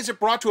 Why is it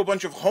brought to a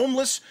bunch of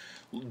homeless,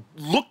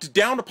 looked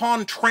down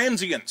upon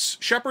transients?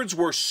 Shepherds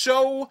were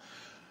so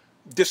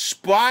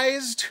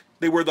despised.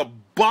 They were the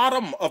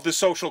bottom of the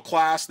social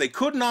class. They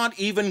could not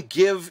even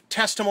give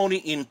testimony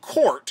in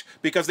court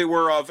because they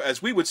were of,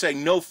 as we would say,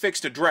 no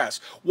fixed address.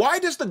 Why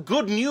does the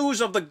good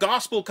news of the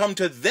gospel come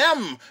to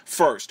them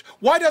first?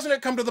 Why doesn't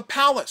it come to the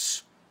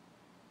palace?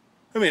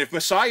 I mean, if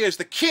Messiah is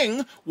the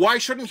king, why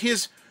shouldn't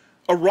his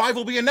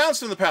arrival be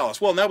announced in the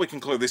palace? Well, now we can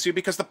clearly see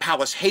because the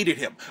palace hated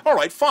him. All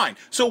right, fine.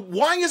 So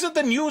why isn't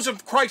the news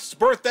of Christ's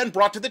birth then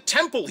brought to the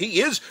temple? He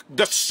is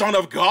the Son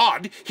of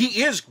God.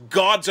 He is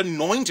God's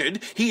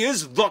anointed. He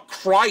is the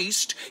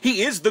Christ.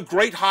 He is the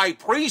great high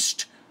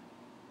priest.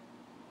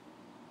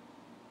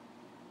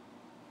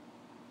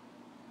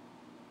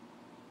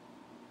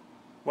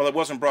 Well, it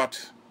wasn't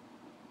brought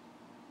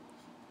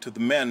to the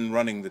men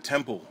running the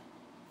temple,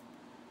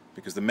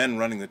 because the men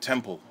running the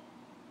temple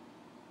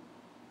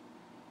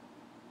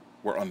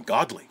were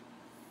ungodly.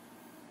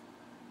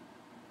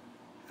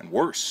 And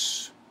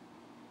worse,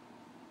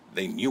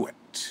 they knew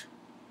it.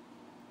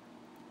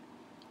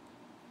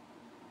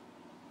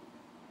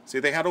 See,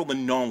 they had all the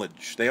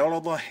knowledge. They had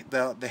all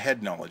the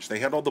head knowledge. They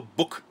had all the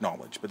book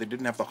knowledge, but they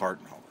didn't have the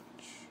heart knowledge.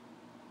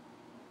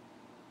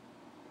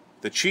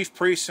 The chief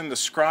priests and the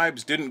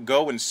scribes didn't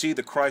go and see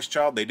the Christ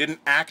child. They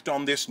didn't act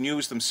on this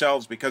news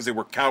themselves because they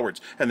were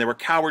cowards. And they were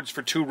cowards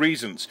for two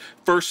reasons.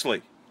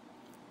 Firstly,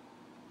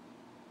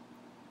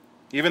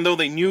 even though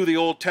they knew the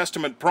Old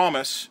Testament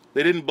promise,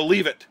 they didn't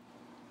believe it.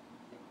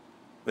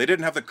 They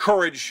didn't have the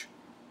courage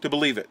to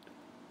believe it.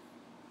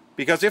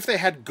 Because if they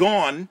had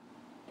gone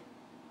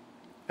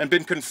and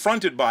been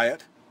confronted by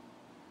it,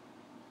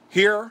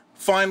 here,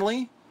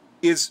 finally,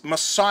 is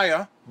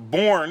Messiah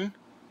born,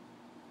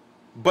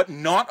 but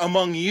not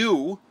among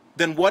you,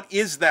 then what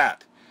is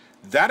that?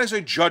 That is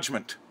a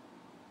judgment.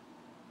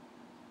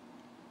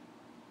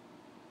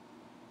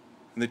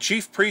 And the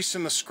chief priests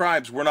and the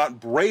scribes were not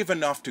brave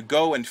enough to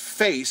go and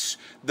face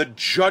the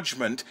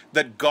judgment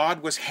that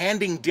God was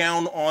handing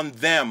down on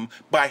them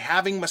by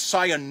having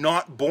Messiah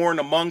not born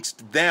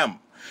amongst them.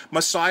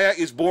 Messiah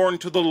is born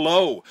to the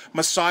low.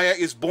 Messiah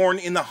is born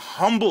in the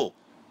humblest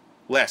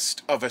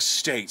of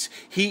estates.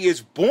 He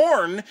is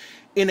born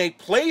in a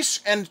place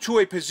and to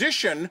a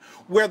position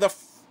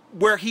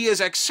where he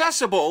is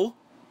accessible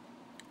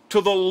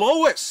to the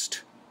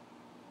lowest,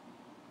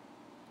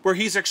 where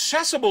he's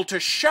accessible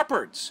to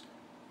shepherds.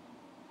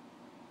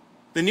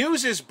 The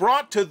news is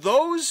brought to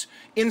those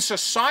in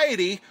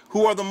society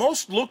who are the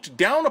most looked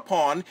down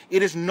upon.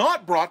 It is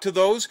not brought to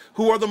those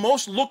who are the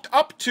most looked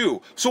up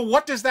to. So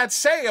what does that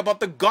say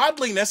about the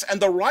godliness and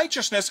the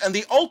righteousness and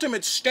the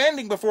ultimate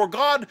standing before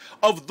God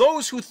of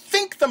those who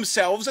think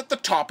themselves at the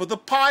top of the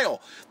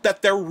pile?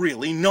 That they're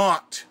really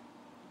not.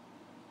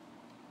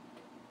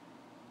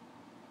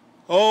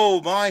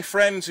 Oh, my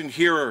friends and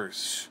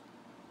hearers,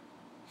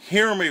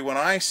 hear me when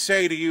I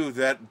say to you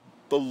that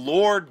the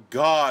Lord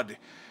God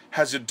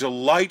has a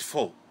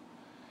delightful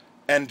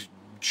and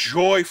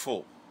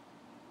joyful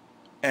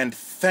and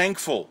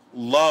thankful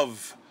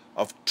love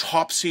of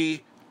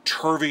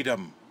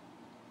topsy-turvydom.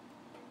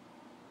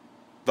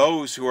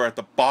 Those who are at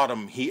the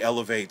bottom he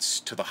elevates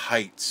to the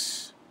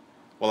heights,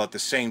 while at the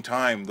same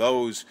time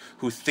those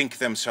who think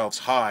themselves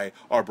high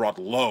are brought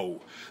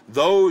low.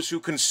 Those who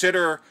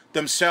consider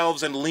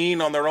themselves and lean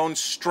on their own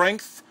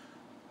strength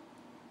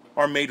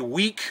are made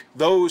weak.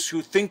 Those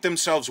who think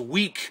themselves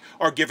weak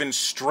are given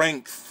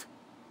strength.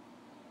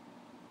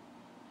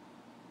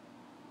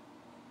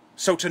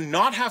 So to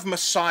not have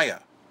Messiah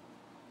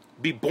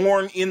be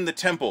born in the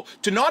temple,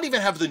 to not even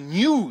have the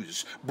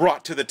news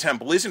brought to the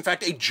temple, is in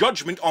fact a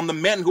judgment on the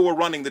men who are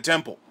running the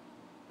temple.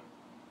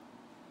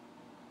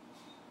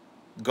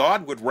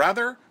 God would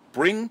rather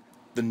bring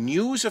the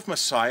news of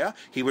Messiah.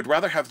 He would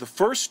rather have the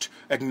first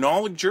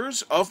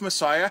acknowledgers of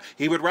Messiah.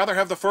 He would rather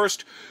have the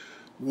first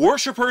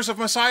worshippers of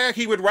Messiah.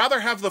 He would rather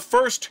have the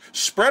first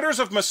spreaders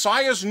of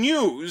Messiah's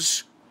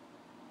news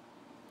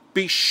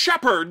be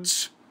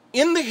shepherds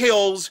in the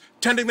hills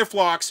tending their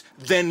flocks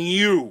than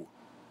you,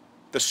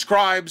 the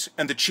scribes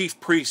and the chief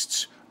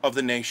priests of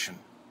the nation.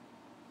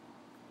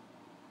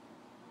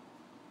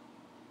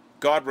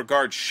 God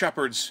regards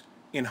shepherds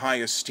in high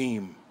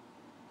esteem,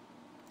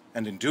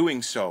 and in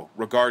doing so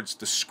regards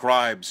the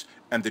scribes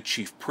and the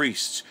chief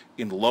priests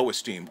in low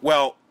esteem.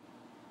 Well,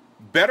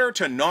 better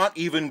to not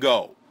even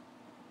go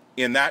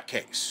in that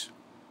case.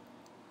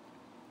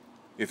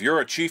 If you're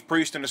a chief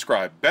priest and a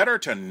scribe, better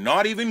to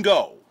not even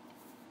go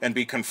and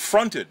be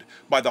confronted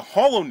by the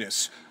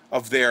hollowness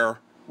of their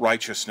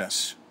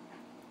righteousness.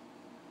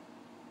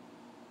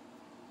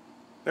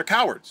 They're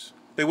cowards.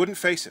 They wouldn't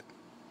face it.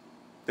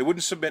 They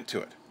wouldn't submit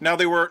to it. Now,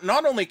 they were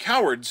not only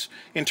cowards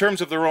in terms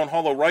of their own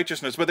hollow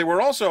righteousness, but they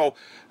were also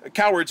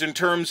cowards in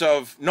terms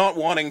of not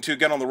wanting to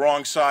get on the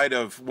wrong side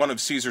of one of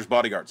Caesar's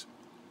bodyguards.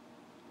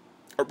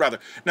 Or rather,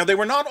 now they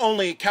were not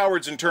only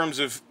cowards in terms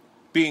of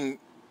being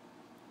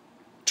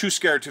too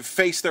scared to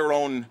face their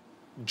own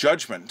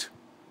judgment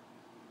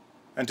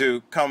and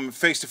to come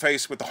face to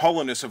face with the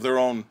hollowness of their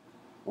own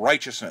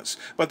righteousness,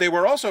 but they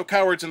were also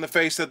cowards in the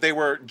face that they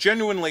were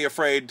genuinely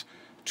afraid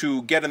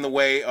to get in the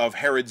way of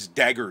Herod's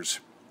daggers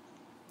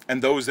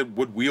and those that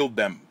would wield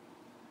them.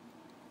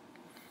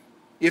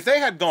 If they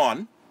had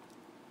gone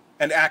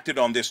and acted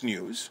on this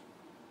news,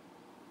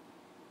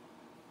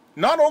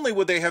 not only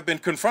would they have been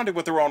confronted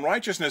with their own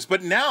righteousness,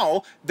 but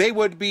now they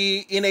would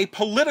be in a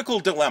political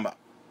dilemma.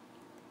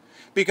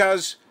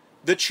 Because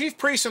the chief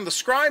priests and the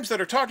scribes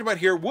that are talked about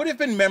here would have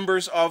been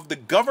members of the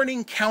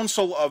governing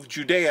council of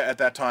Judea at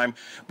that time,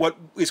 what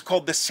is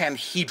called the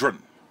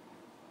Sanhedrin.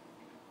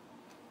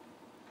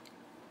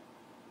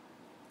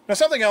 Now,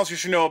 something else you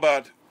should know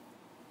about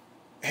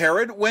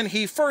Herod: when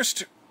he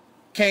first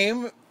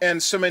came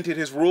and cemented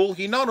his rule,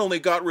 he not only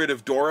got rid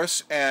of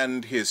Doris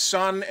and his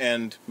son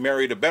and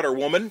married a better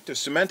woman to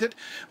cement it,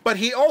 but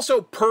he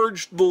also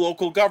purged the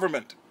local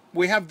government.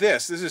 We have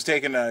this. This is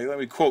taken, let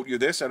me quote you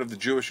this, out of the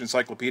Jewish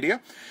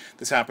Encyclopedia.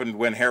 This happened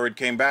when Herod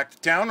came back to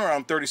town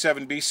around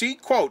 37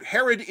 BC. Quote,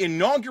 Herod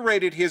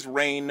inaugurated his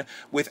reign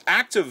with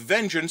acts of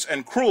vengeance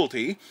and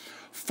cruelty.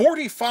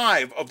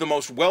 45 of the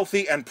most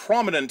wealthy and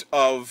prominent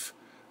of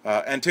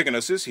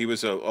Antigonus's, he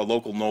was a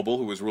local noble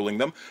who was ruling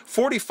them,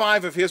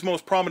 45 of his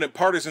most prominent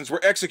partisans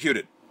were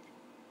executed,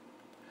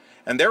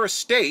 and their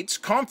estates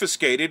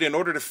confiscated in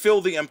order to fill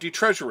the empty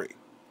treasury.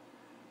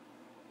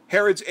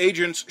 Herod's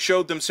agents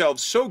showed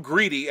themselves so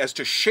greedy as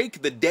to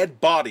shake the dead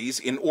bodies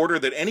in order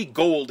that any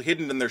gold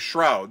hidden in their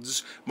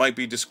shrouds might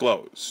be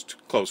disclosed.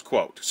 Close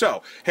quote.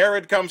 So,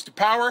 Herod comes to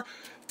power.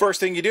 First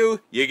thing you do,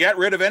 you get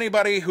rid of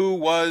anybody who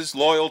was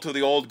loyal to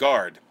the old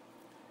guard.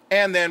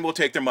 And then we'll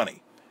take their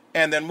money.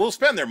 And then we'll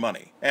spend their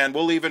money. And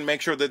we'll even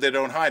make sure that they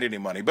don't hide any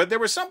money. But there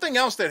was something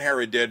else that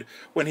Herod did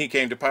when he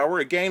came to power.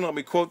 Again, let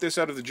me quote this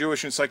out of the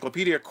Jewish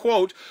Encyclopedia.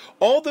 Quote,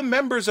 all the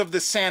members of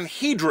the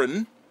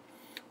Sanhedrin,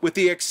 with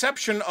the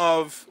exception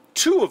of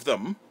two of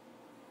them,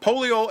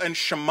 Poliol and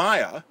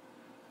Shemaiah,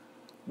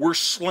 were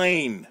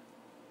slain.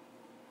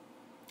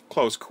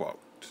 Close quote.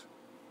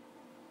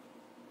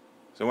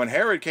 So when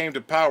Herod came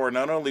to power,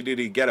 not only did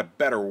he get a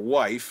better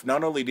wife,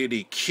 not only did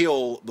he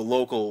kill the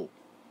local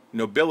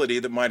nobility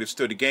that might have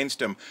stood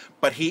against him,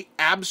 but he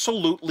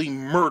absolutely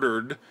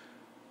murdered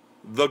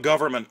the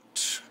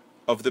government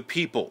of the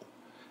people.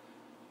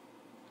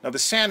 Now the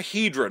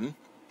Sanhedrin,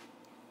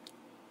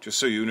 just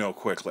so you know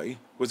quickly,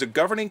 was a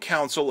governing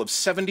council of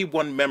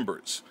 71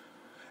 members,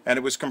 and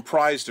it was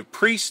comprised of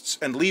priests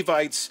and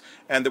Levites,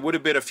 and there would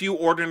have been a few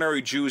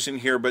ordinary Jews in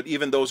here, but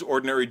even those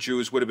ordinary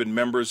Jews would have been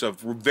members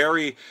of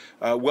very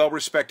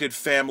well-respected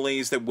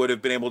families that would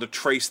have been able to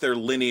trace their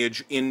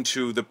lineage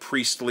into the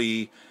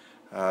priestly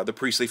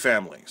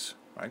families.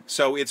 Right?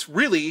 So it's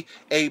really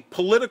a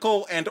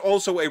political and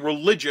also a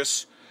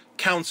religious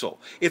council.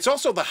 It's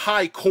also the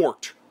high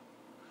court.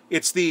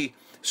 It's the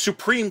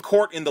supreme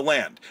court in the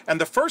land. And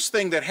the first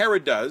thing that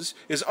Herod does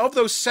is, of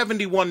those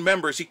 71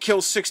 members, he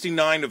kills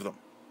 69 of them.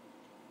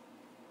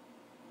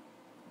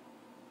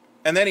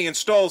 And then he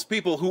installs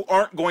people who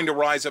aren't going to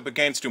rise up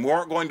against him, who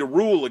aren't going to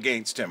rule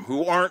against him,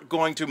 who aren't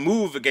going to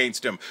move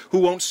against him, who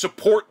won't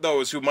support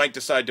those who might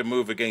decide to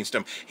move against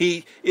him.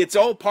 It's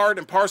all part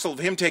and parcel of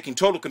him taking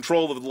total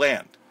control of the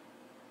land.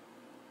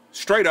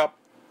 Straight up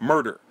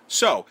murder.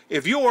 So,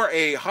 if you are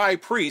a high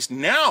priest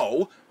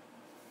now,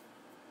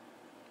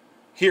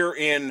 here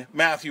in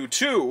Matthew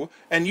 2,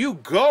 and you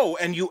go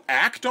and you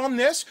act on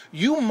this,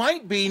 you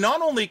might be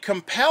not only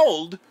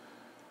compelled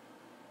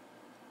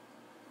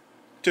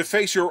to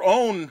face your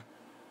own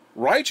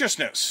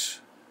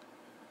righteousness,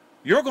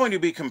 you're going to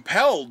be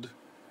compelled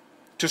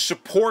to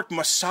support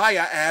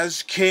Messiah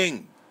as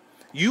king.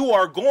 You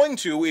are going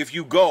to, if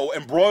you go,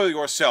 embroil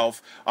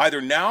yourself, either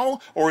now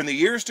or in the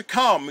years to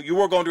come, you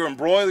are going to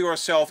embroil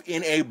yourself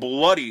in a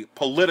bloody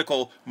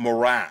political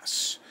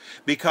morass.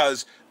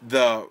 Because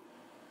the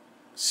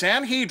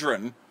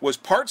Sanhedrin was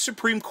part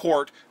Supreme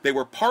Court, they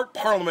were part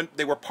Parliament,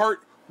 they were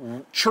part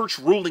church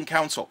ruling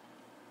council.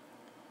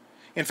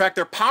 In fact,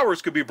 their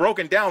powers could be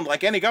broken down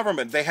like any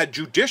government. They had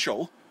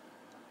judicial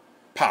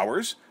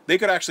powers. They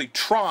could actually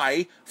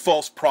try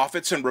false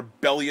prophets and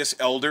rebellious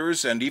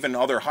elders and even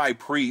other high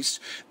priests.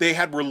 They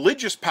had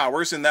religious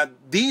powers in that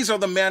these are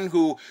the men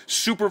who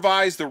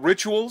supervise the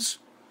rituals,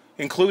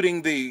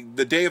 including the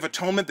Day of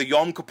Atonement, the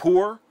Yom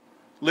Kippur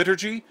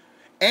liturgy,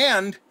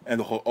 and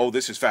the whole, oh,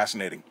 this is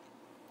fascinating.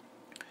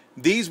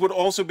 These would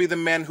also be the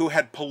men who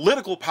had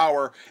political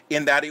power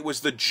in that it was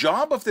the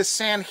job of the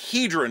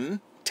Sanhedrin,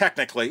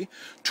 technically,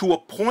 to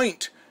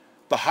appoint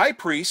the high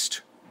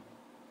priest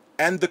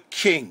and the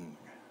king.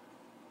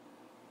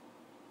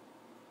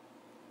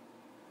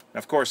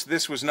 Of course,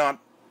 this was not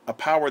a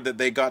power that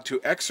they got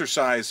to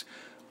exercise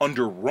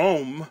under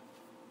Rome.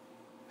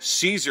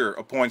 Caesar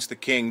appoints the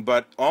king,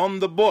 but on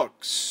the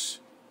books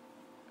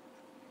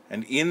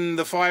and in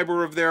the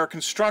fiber of their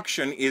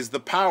construction is the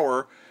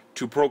power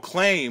to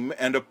proclaim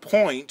and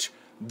appoint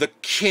the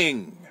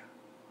king.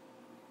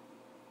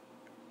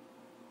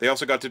 They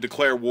also got to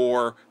declare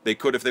war. They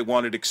could, if they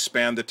wanted,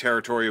 expand the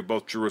territory of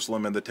both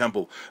Jerusalem and the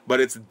temple. But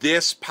it's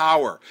this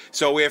power.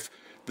 So if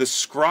the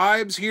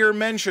scribes here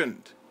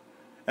mentioned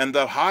and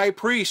the high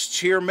priests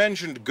here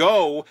mentioned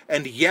go,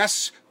 and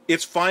yes,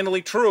 it's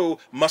finally true,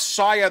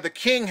 Messiah the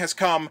king has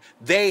come,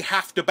 they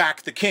have to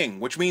back the king,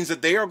 which means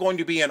that they are going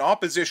to be in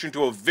opposition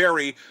to a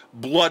very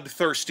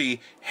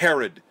bloodthirsty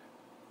Herod.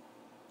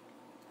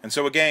 And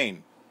so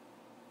again,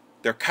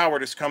 their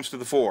cowardice comes to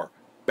the fore.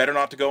 Better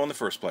not to go in the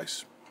first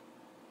place.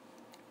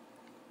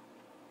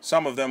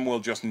 Some of them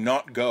will just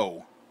not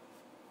go.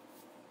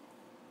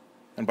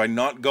 And by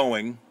not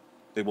going,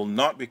 they will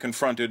not be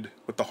confronted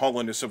with the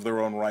hollowness of their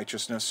own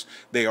righteousness.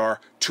 They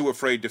are too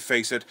afraid to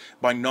face it.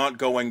 By not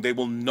going, they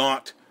will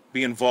not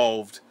be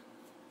involved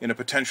in a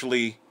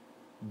potentially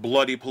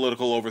bloody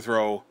political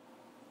overthrow.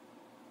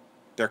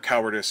 Their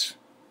cowardice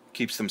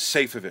keeps them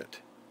safe of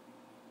it.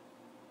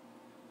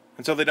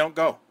 And so they don't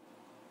go.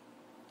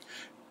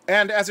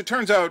 And as it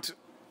turns out,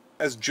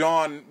 as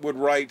John would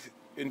write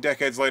in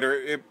decades later,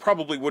 it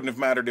probably wouldn't have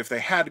mattered if they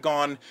had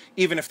gone.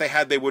 Even if they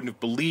had, they wouldn't have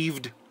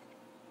believed.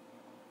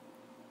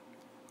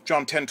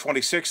 John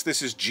 10:26,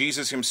 this is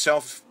Jesus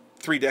himself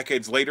 3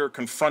 decades later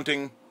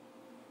confronting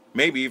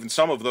maybe even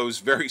some of those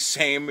very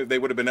same, they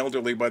would have been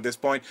elderly by this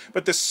point,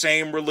 but the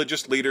same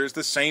religious leaders,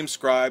 the same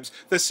scribes,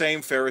 the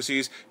same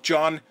Pharisees.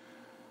 John,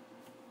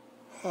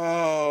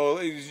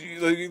 let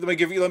me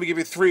give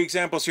you 3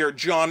 examples here.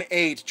 John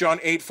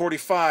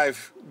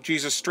 8:45,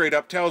 Jesus straight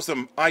up tells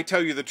them, I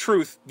tell you the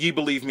truth, ye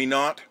believe me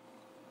not.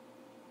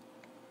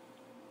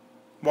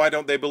 Why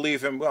don't they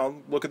believe him? Well,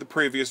 look at the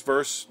previous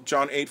verse,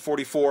 John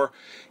 8:44.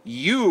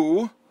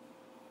 You,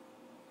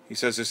 he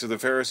says this to the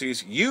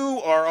Pharisees, you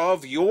are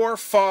of your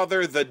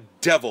father the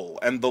devil,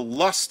 and the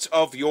lusts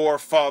of your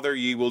father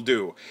ye will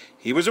do.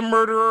 He was a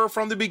murderer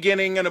from the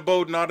beginning, and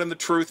abode not in the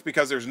truth,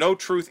 because there's no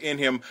truth in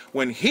him.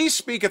 When he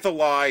speaketh a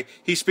lie,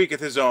 he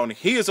speaketh his own.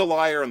 He is a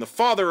liar, and the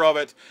father of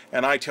it,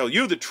 and I tell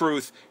you the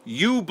truth,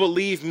 you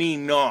believe me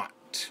not.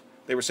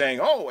 They were saying,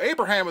 oh,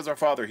 Abraham is our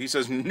father. He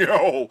says,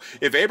 no,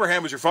 if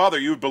Abraham was your father,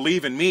 you would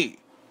believe in me.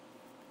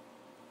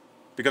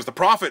 Because the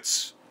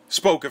prophets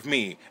spoke of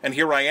me, and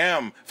here I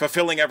am,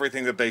 fulfilling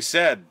everything that they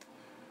said.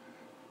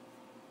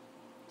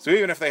 So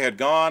even if they had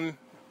gone,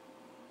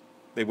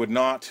 they would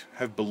not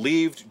have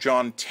believed.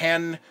 John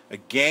 10,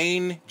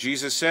 again,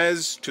 Jesus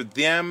says to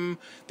them,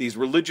 these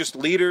religious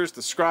leaders,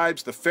 the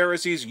scribes, the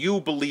Pharisees,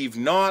 you believe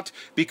not,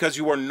 because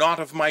you are not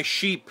of my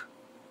sheep.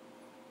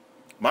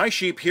 My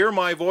sheep hear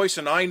my voice,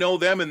 and I know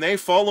them, and they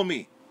follow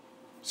me.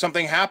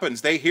 Something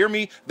happens. They hear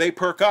me, they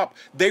perk up.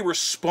 They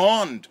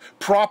respond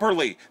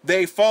properly.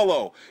 They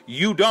follow.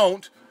 You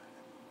don't,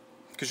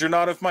 because you're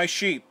not of my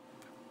sheep.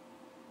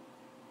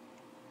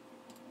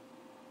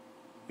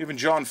 Even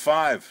John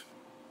 5.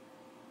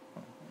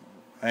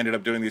 I ended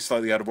up doing these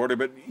slightly out of order,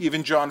 but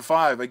even John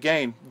 5,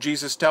 again,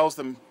 Jesus tells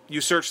them,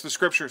 you search the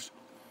scriptures.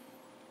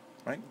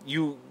 Right?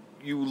 You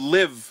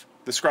live,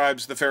 the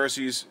scribes, the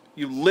Pharisees,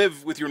 you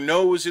live with your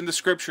nose in the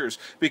scriptures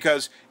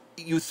because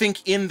you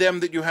think in them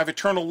that you have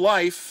eternal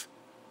life,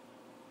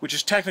 which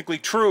is technically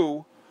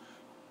true,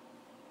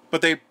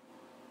 but they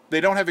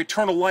don't have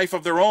eternal life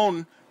of their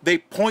own. They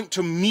point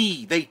to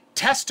me. They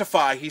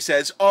testify, he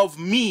says, of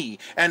me,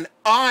 and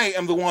I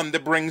am the one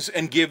that brings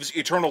and gives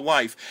eternal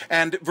life.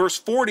 And verse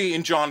 40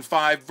 in John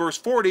 5, verse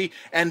 40,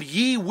 and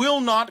ye will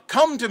not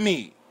come to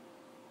me,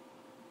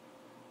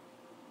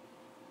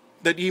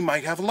 that ye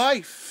might have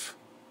life.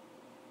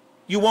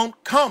 You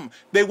won't come.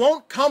 They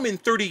won't come in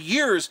 30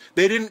 years.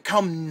 They didn't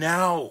come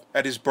now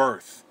at his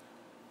birth.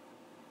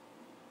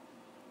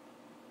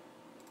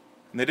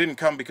 And they didn't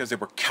come because they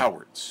were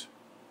cowards.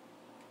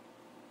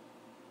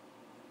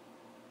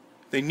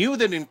 They knew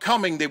that in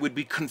coming they would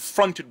be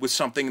confronted with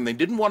something, and they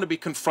didn't want to be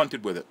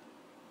confronted with it.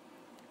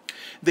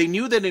 They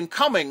knew that in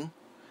coming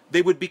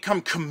they would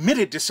become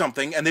committed to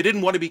something, and they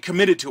didn't want to be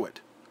committed to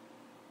it.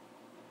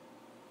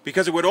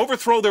 Because it would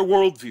overthrow their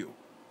worldview.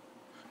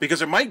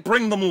 Because it might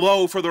bring them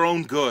low for their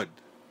own good.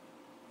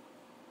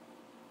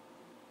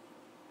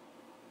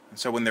 And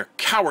so in their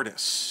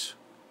cowardice,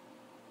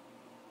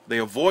 they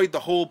avoid the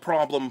whole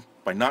problem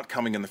by not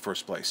coming in the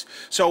first place.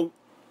 So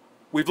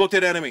we've looked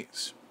at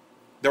enemies.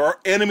 There are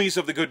enemies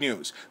of the good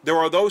news. There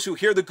are those who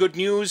hear the good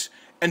news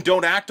and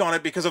don't act on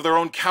it because of their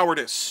own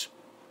cowardice.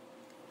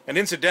 And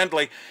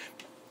incidentally,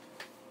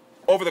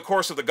 over the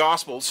course of the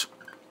Gospels,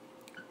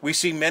 we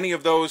see many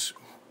of those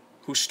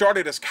who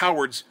started as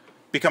cowards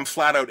become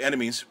flat-out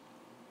enemies,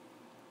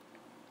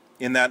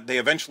 in that they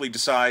eventually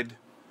decide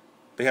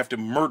they have to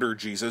murder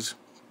Jesus.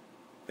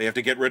 They have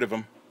to get rid of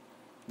him.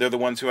 They're the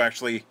ones who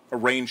actually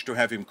arrange to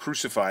have him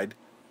crucified.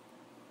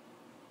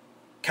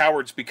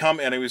 Cowards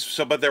become enemies.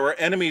 So, but there are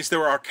enemies,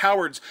 there are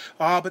cowards.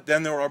 But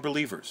then there are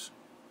believers.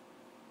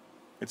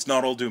 It's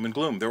not all doom and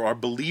gloom. There are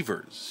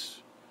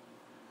believers.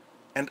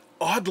 And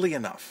oddly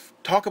enough,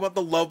 talk about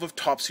the love of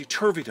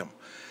topsy-turvydom.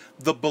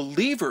 The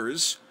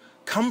believers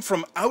come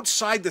from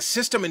outside the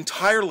system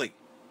entirely.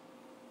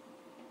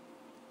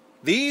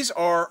 These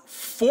are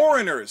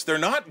foreigners. They're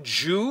not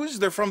Jews.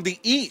 They're from the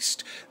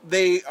East.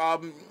 They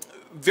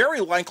very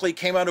likely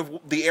came out of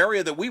the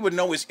area that we would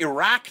know as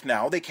Iraq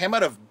now. They came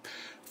out of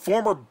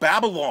former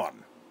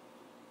Babylon.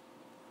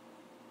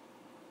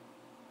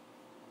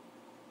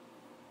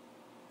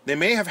 They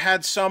may have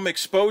had some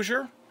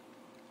exposure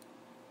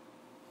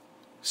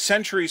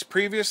centuries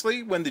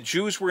previously when the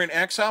Jews were in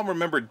exile.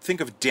 Remember,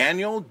 think of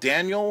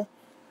Daniel,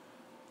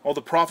 all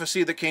the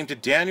prophecy that came to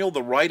Daniel,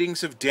 the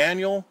writings of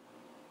Daniel.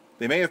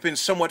 They may have been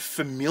somewhat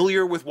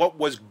familiar with what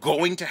was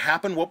going to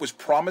happen, what was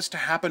promised to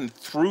happen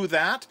through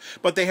that,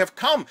 but they have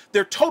come.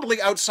 They're totally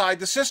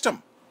outside the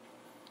system.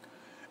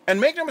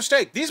 And make no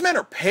mistake, these men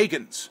are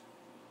pagans.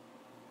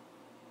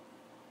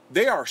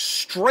 They are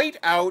straight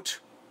out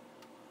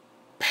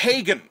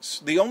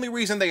pagans. The only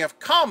reason they have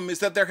come is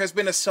that there has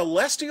been a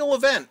celestial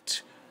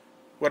event,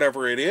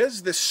 whatever it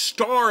is, this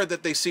star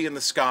that they see in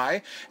the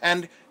sky,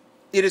 and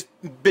it has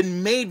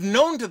been made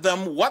known to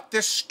them what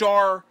this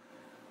star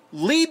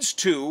leads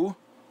to,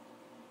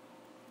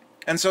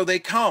 and so they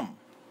come.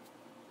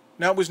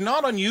 Now, it was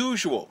not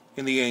unusual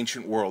in the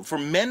ancient world for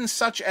men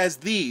such as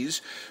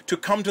these to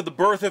come to the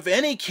birth of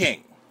any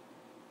king,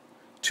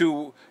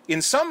 to,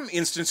 in some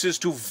instances,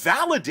 to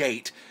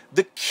validate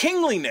the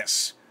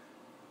kingliness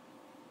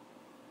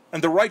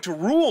and the right to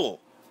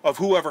rule of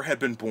whoever had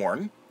been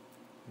born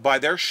by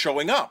their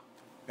showing up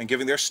and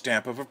giving their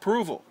stamp of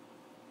approval.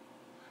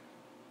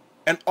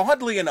 And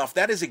oddly enough,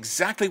 that is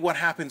exactly what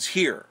happens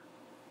here.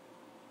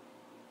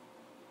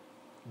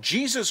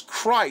 Jesus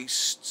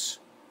Christ's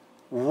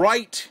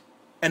right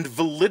and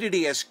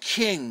validity as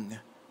king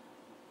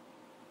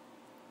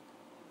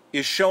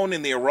is shown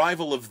in the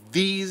arrival of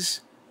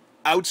these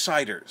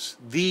outsiders,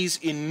 these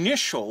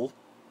initial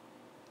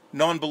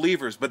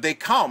non-believers. But they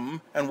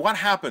come, and what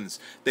happens?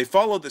 They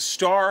follow the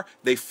star,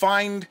 they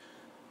find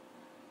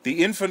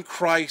the infant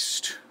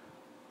Christ,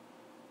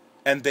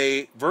 and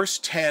they, verse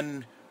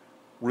 10,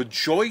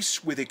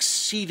 rejoice with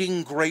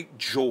exceeding great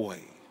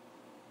joy.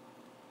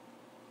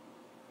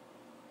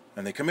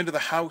 And they come into the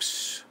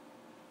house,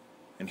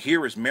 and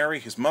here is Mary,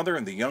 his mother,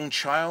 and the young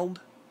child.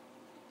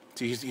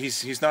 See,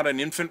 he's not an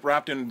infant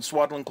wrapped in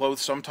swaddling clothes.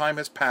 Some time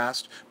has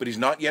passed, but he's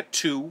not yet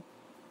 2.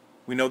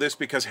 We know this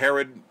because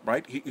Herod,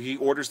 right, he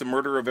orders the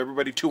murder of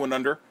everybody 2 and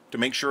under to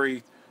make sure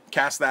he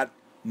casts that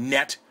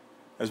net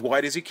as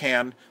wide as he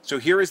can. So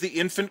here is the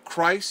infant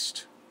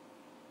Christ.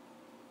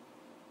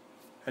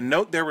 And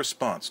note their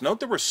response. Note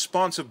the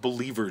response of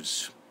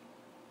believers.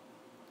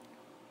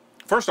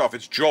 First off,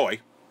 it's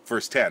joy.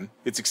 Verse 10,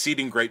 it's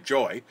exceeding great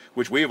joy,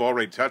 which we have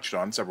already touched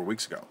on several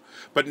weeks ago.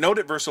 But note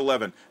at verse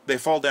 11, they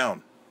fall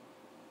down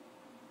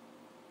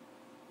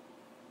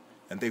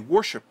and they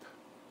worship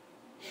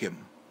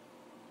him.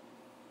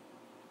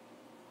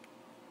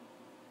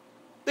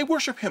 They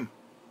worship him.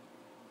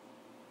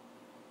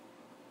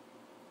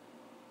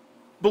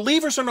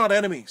 Believers are not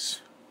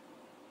enemies.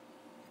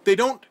 They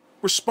don't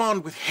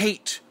respond with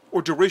hate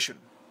or derision.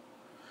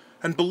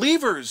 And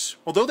believers,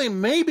 although they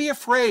may be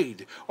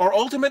afraid, are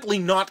ultimately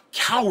not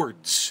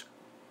cowards,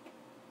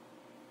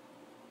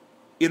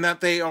 in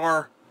that they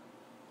are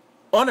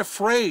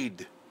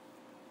unafraid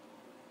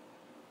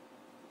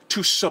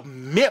to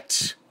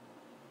submit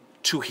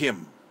to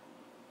him,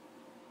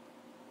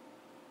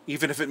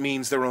 even if it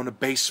means their own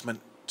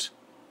abasement.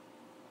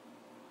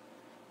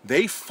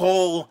 They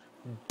fall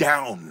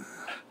down.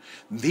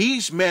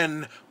 These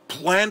men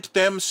plant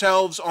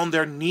themselves on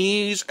their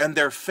knees and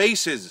their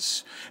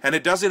faces. And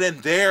it doesn't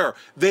end there.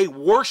 They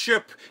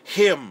worship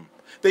him.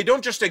 They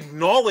don't just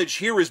acknowledge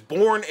here is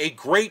born a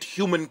great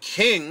human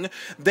king.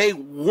 They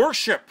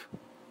worship.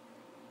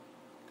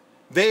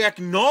 They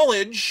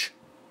acknowledge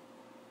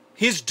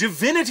his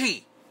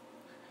divinity.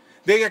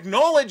 They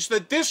acknowledge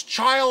that this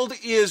child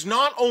is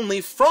not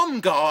only from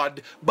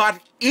God,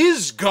 but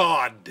is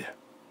God.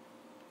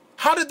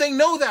 How did they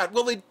know that?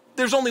 Well,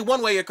 there's only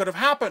one way it could have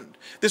happened.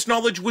 This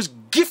knowledge was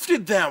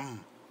gifted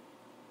them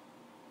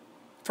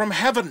from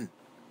heaven.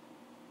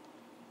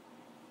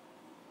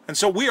 And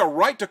so we are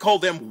right to call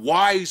them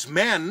wise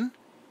men.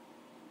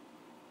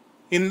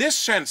 In this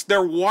sense,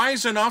 they're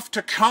wise enough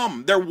to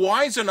come. They're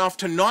wise enough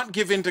to not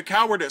give in to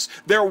cowardice.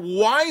 They're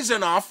wise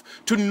enough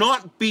to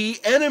not be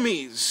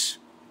enemies.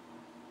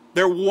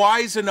 They're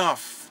wise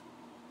enough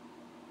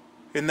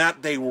in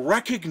that they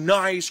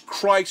recognize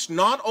Christ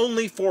not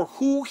only for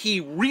who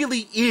he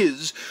really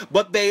is,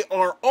 but they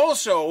are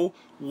also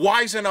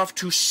wise enough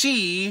to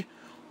see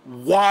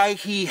why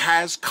he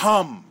has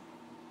come.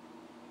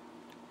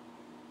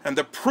 And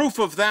the proof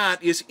of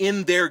that is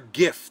in their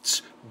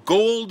gifts: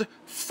 gold,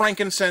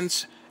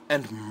 frankincense,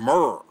 and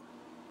myrrh.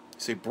 You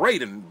say,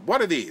 Braden,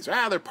 what are these?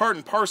 They're part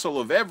and parcel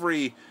of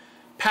every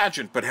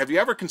pageant, but have you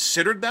ever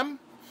considered them?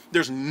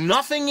 There's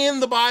nothing in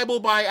the Bible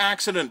by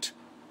accident,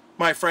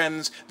 my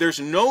friends. There's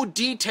no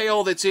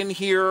detail that's in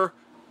here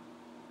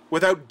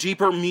without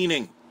deeper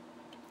meaning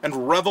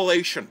and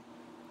revelation.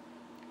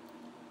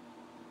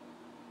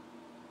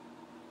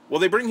 Well,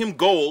 they bring him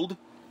gold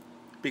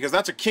because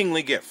that's a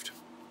kingly gift.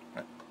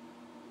 Right?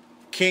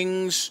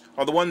 Kings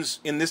are the ones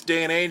in this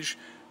day and age,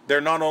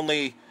 they're not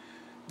only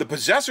the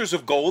possessors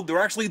of gold,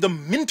 they're actually the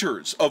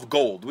minters of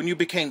gold. When you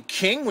became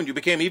king, when you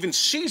became even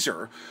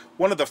Caesar,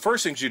 one of the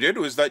first things you did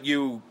was that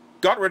you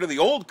got rid of the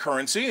old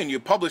currency and you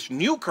published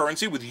new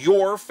currency with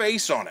your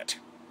face on it.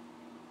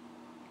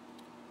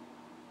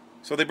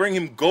 So they bring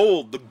him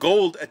gold. The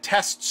gold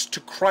attests to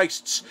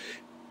Christ's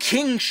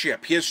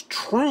kingship, his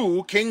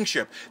true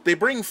kingship. They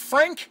bring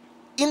frank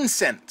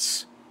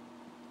incense.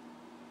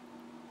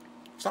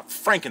 It's not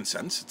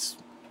frankincense, it's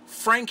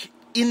frank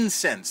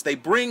incense. They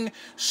bring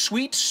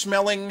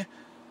sweet-smelling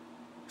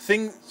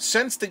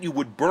scents that you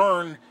would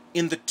burn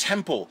in the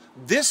temple.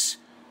 This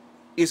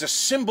is a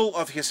symbol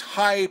of his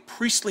high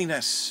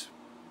priestliness,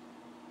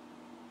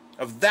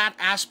 of that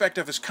aspect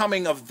of his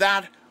coming, of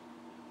that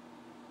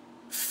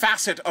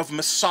facet of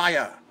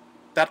Messiah,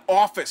 that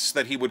office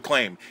that he would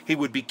claim. He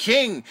would be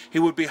king, he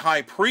would be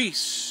high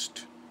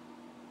priest.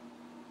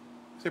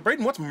 Say,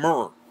 Braden, what's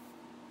myrrh?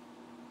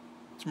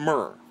 It's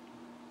myrrh.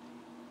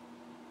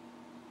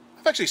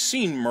 I've actually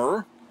seen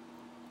myrrh,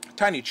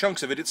 tiny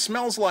chunks of it. It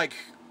smells like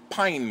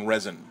pine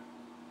resin.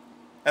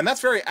 And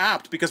that's very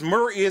apt because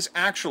myrrh is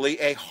actually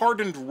a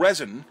hardened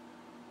resin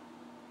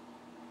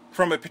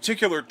from a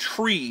particular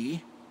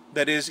tree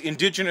that is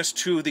indigenous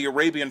to the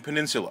Arabian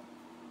Peninsula.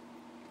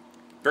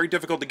 Very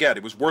difficult to get.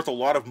 It was worth a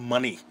lot of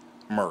money,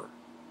 myrrh.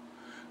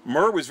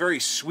 Myrrh was very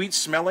sweet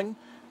smelling.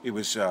 It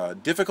was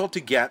difficult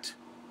to get.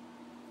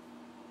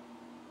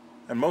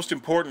 And most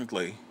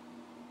importantly,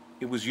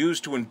 it was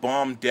used to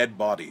embalm dead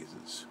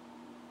bodies.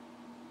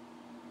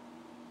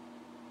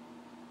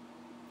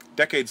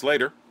 Decades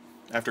later,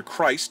 after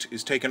Christ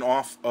is taken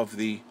off of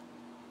the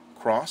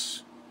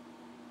cross,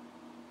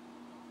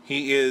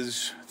 he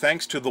is,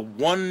 thanks to the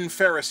one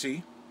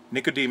Pharisee,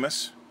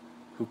 Nicodemus,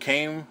 who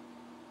came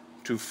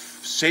to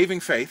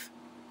saving faith,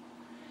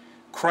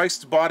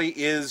 Christ's body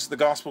is, the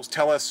Gospels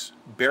tell us,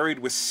 buried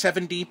with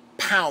 70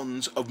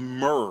 pounds of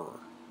myrrh.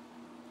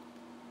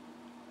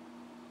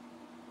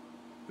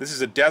 This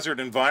is a desert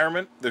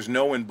environment. There's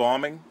no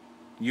embalming.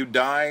 You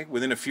die,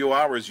 within a few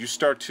hours, you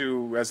start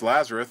to, as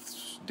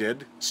Lazarus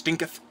did,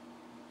 stinketh.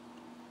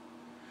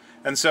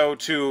 And so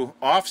to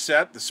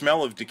offset the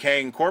smell of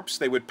decaying corpse,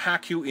 they would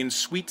pack you in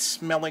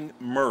sweet-smelling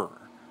myrrh.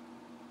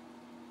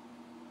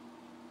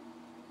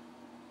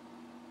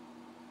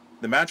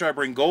 The Magi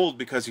bring gold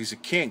because he's a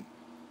king.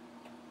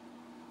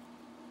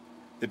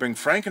 They bring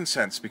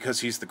frankincense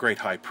because he's the great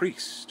high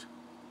priest.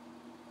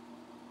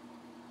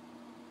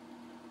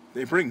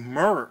 They bring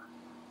myrrh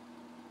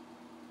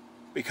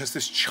because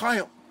this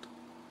child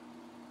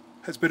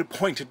has been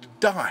appointed to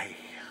die.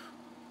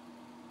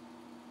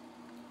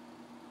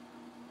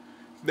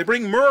 They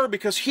bring myrrh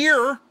because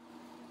here,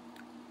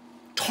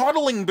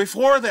 toddling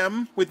before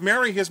them with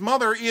Mary his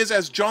mother is,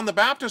 as John the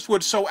Baptist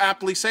would so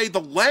aptly say, the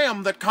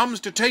lamb that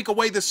comes to take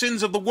away the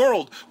sins of the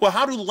world. Well,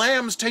 how do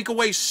lambs take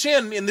away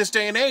sin in this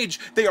day and age?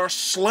 They are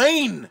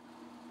slain.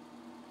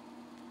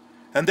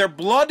 And their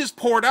blood is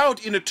poured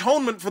out in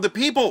atonement for the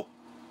people.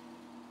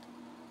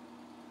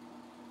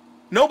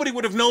 Nobody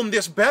would have known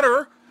this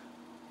better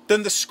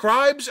than the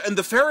scribes and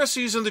the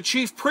Pharisees and the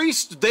chief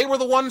priests. They were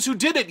the ones who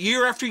did it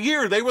year after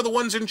year. They were the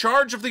ones in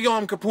charge of the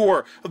Yom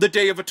Kippur, of the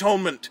Day of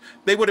Atonement.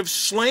 They would have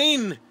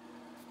slain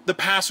the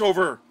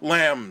Passover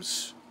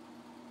lambs.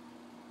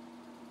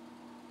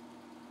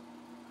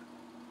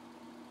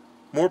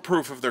 More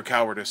proof of their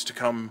cowardice to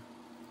come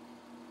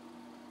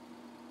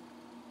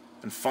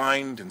and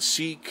find and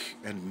seek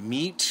and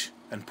meet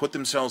and put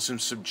themselves in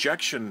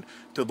subjection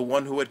to the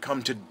one who had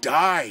come to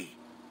die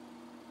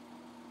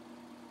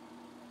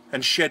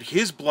and shed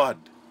his blood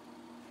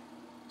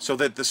so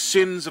that the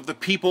sins of the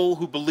people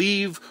who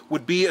believe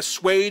would be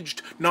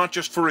assuaged not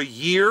just for a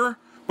year,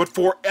 but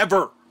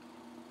forever.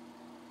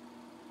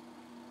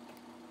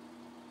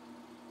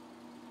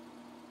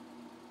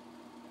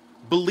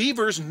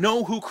 Believers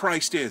know who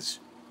Christ is.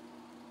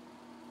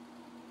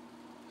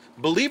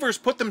 Believers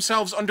put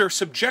themselves under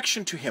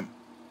subjection to him.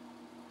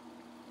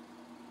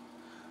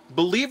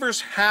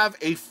 Believers have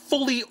a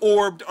fully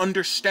orbed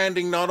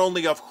understanding not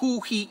only of who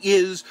he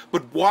is,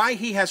 but why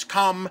he has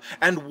come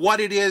and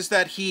what it is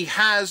that he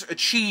has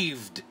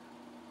achieved.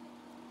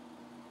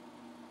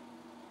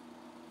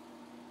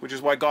 Which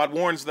is why God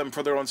warns them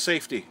for their own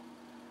safety.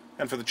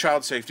 And for the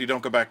child's safety,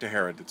 don't go back to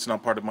Herod. It's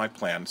not part of my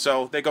plan.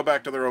 So they go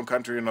back to their own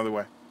country another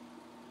way.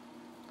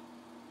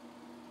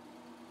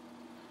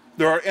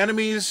 There are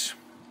enemies.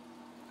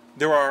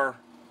 There are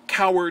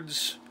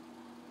cowards.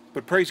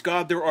 But praise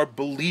God, there are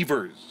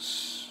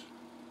believers.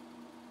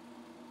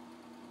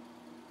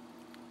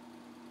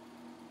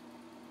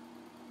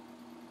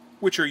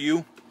 Which are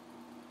you?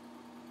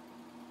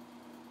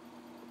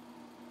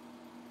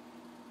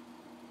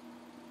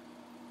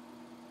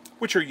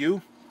 Which are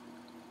you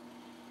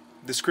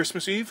this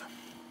Christmas Eve?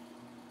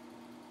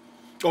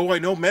 Oh, I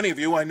know many of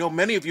you. I know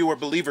many of you are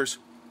believers.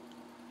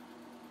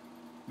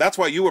 That's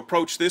why you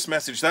approach this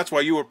message. That's why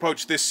you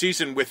approach this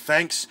season with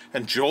thanks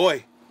and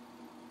joy.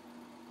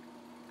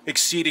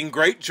 Exceeding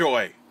great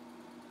joy.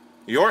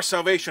 Your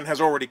salvation has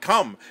already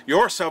come.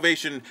 Your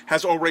salvation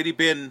has already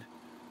been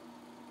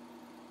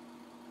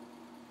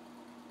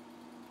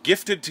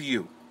gifted to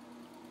you.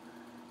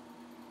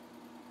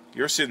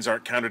 Your sins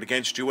aren't counted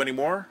against you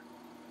anymore.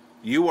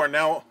 You are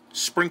now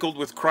sprinkled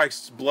with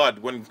Christ's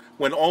blood. When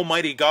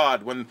Almighty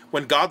God,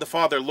 when God the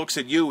Father looks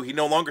at you, he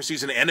no longer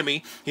sees an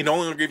enemy. He no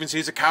longer even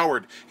sees a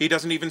coward. He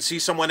doesn't even see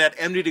someone at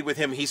enmity with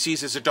him. He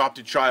sees his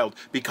adopted child,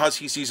 because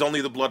he sees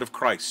only the blood of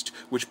Christ,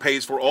 which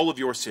pays for all of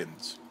your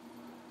sins.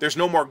 There's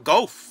no more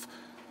gulf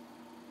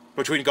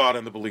between God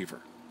and the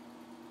believer.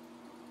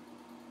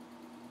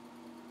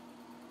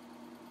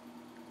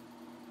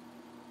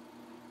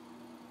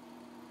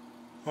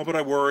 Oh, but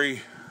I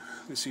worry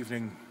this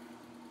evening.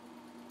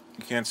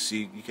 You can't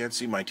see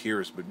my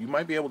tears, but you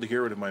might be able to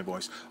hear it in my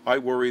voice. I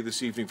worry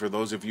this evening for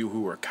those of you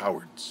who are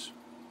cowards.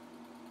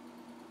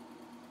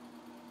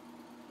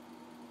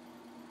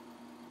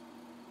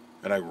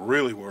 And I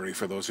really worry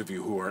for those of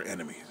you who are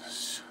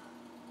enemies.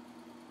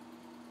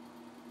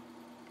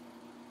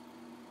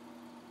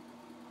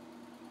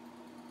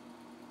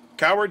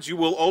 Cowards, you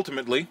will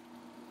ultimately,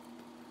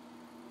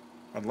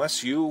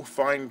 unless you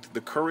find the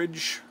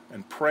courage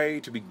and pray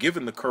to be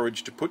given the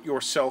courage to put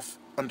yourself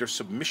under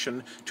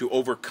submission to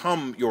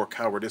overcome your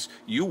cowardice,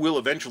 you will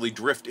eventually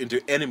drift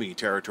into enemy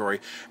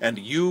territory, and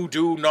you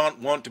do not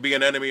want to be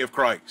an enemy of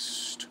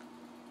Christ.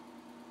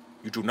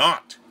 You do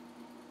not.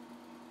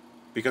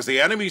 Because the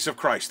enemies of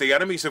Christ, the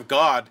enemies of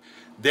God,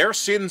 their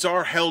sins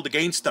are held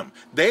against them.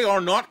 They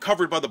are not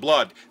covered by the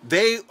blood.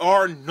 They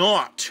are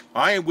not.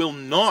 I will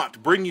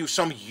not bring you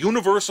some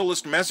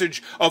universalist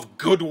message of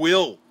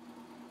goodwill,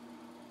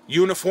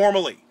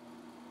 uniformly,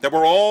 that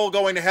we're all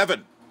going to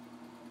heaven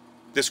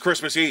this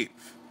Christmas Eve.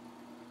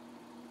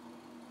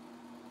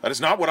 That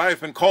is not what I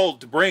have been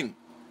called to bring.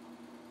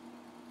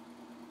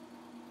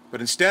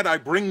 But instead, I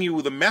bring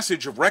you the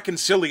message of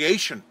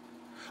reconciliation.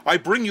 I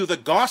bring you the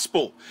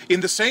gospel in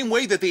the same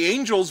way that the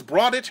angels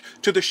brought it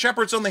to the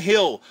shepherds on the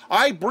hill.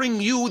 I bring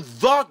you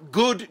the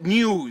good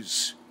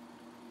news.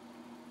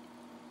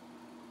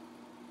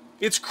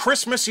 It's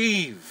Christmas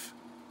Eve,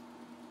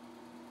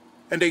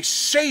 and a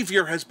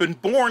Savior has been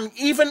born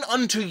even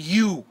unto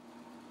you.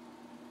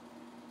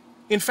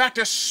 In fact,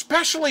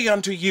 especially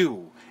unto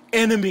you,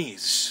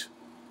 enemies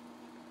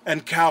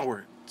and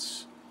cowards.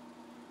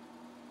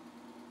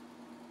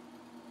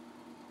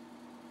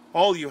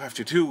 All you have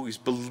to do is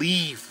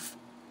believe.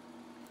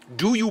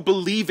 Do you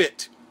believe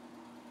it?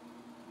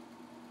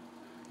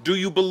 Do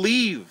you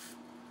believe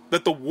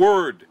that the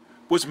Word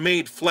was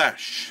made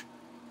flesh?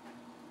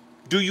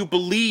 Do you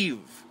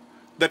believe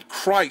that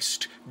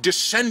Christ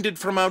descended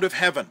from out of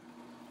heaven,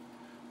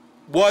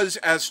 was,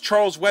 as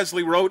Charles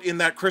Wesley wrote in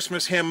that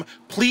Christmas hymn,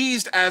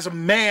 pleased as a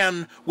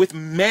man with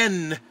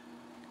men,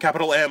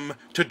 capital M,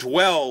 to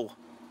dwell?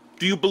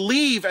 Do you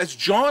believe, as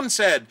John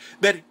said,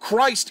 that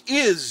Christ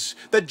is,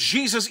 that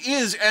Jesus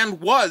is and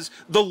was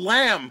the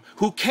Lamb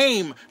who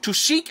came to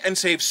seek and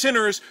save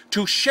sinners,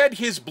 to shed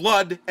his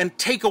blood and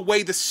take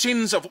away the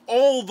sins of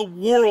all the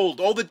world,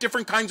 all the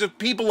different kinds of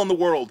people in the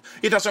world?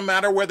 It doesn't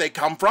matter where they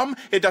come from.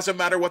 It doesn't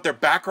matter what their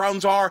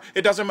backgrounds are.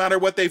 It doesn't matter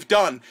what they've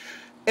done.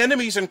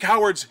 Enemies and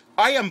cowards,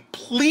 I am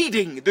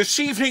pleading this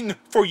evening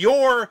for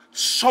your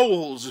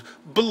souls.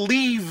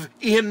 Believe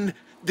in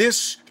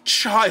this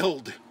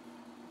child.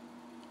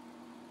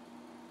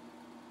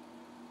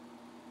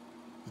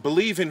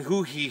 Believe in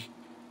who he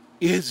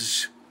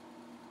is.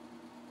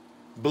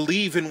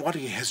 Believe in what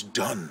he has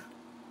done.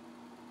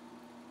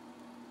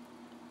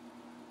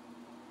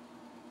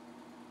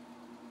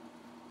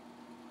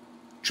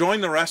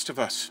 Join the rest of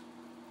us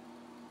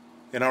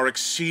in our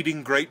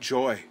exceeding great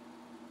joy.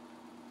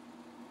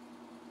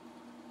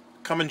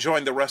 Come and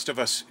join the rest of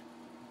us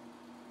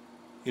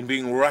in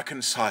being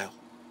reconciled,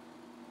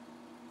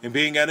 in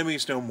being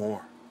enemies no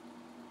more,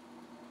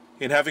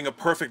 in having a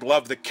perfect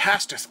love that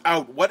casteth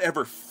out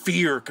whatever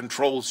fear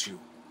controls you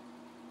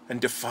and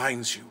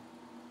defines you.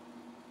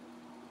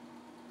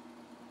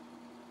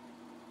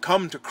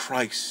 Come to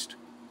Christ.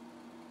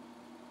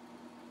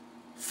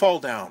 Fall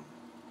down.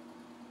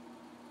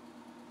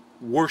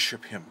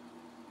 Worship him.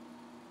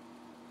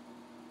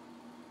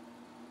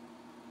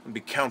 And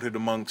be counted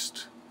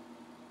amongst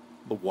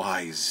the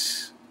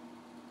wise.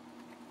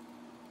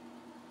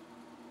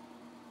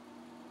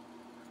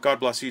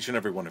 God bless each and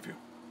every one of you.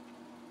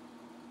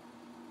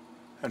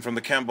 And from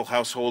the Campbell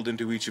household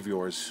into each of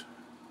yours,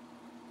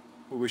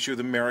 we wish you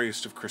the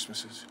merriest of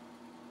Christmases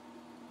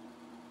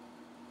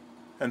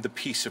and the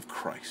peace of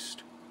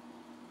Christ.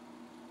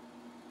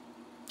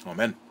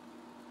 Amen.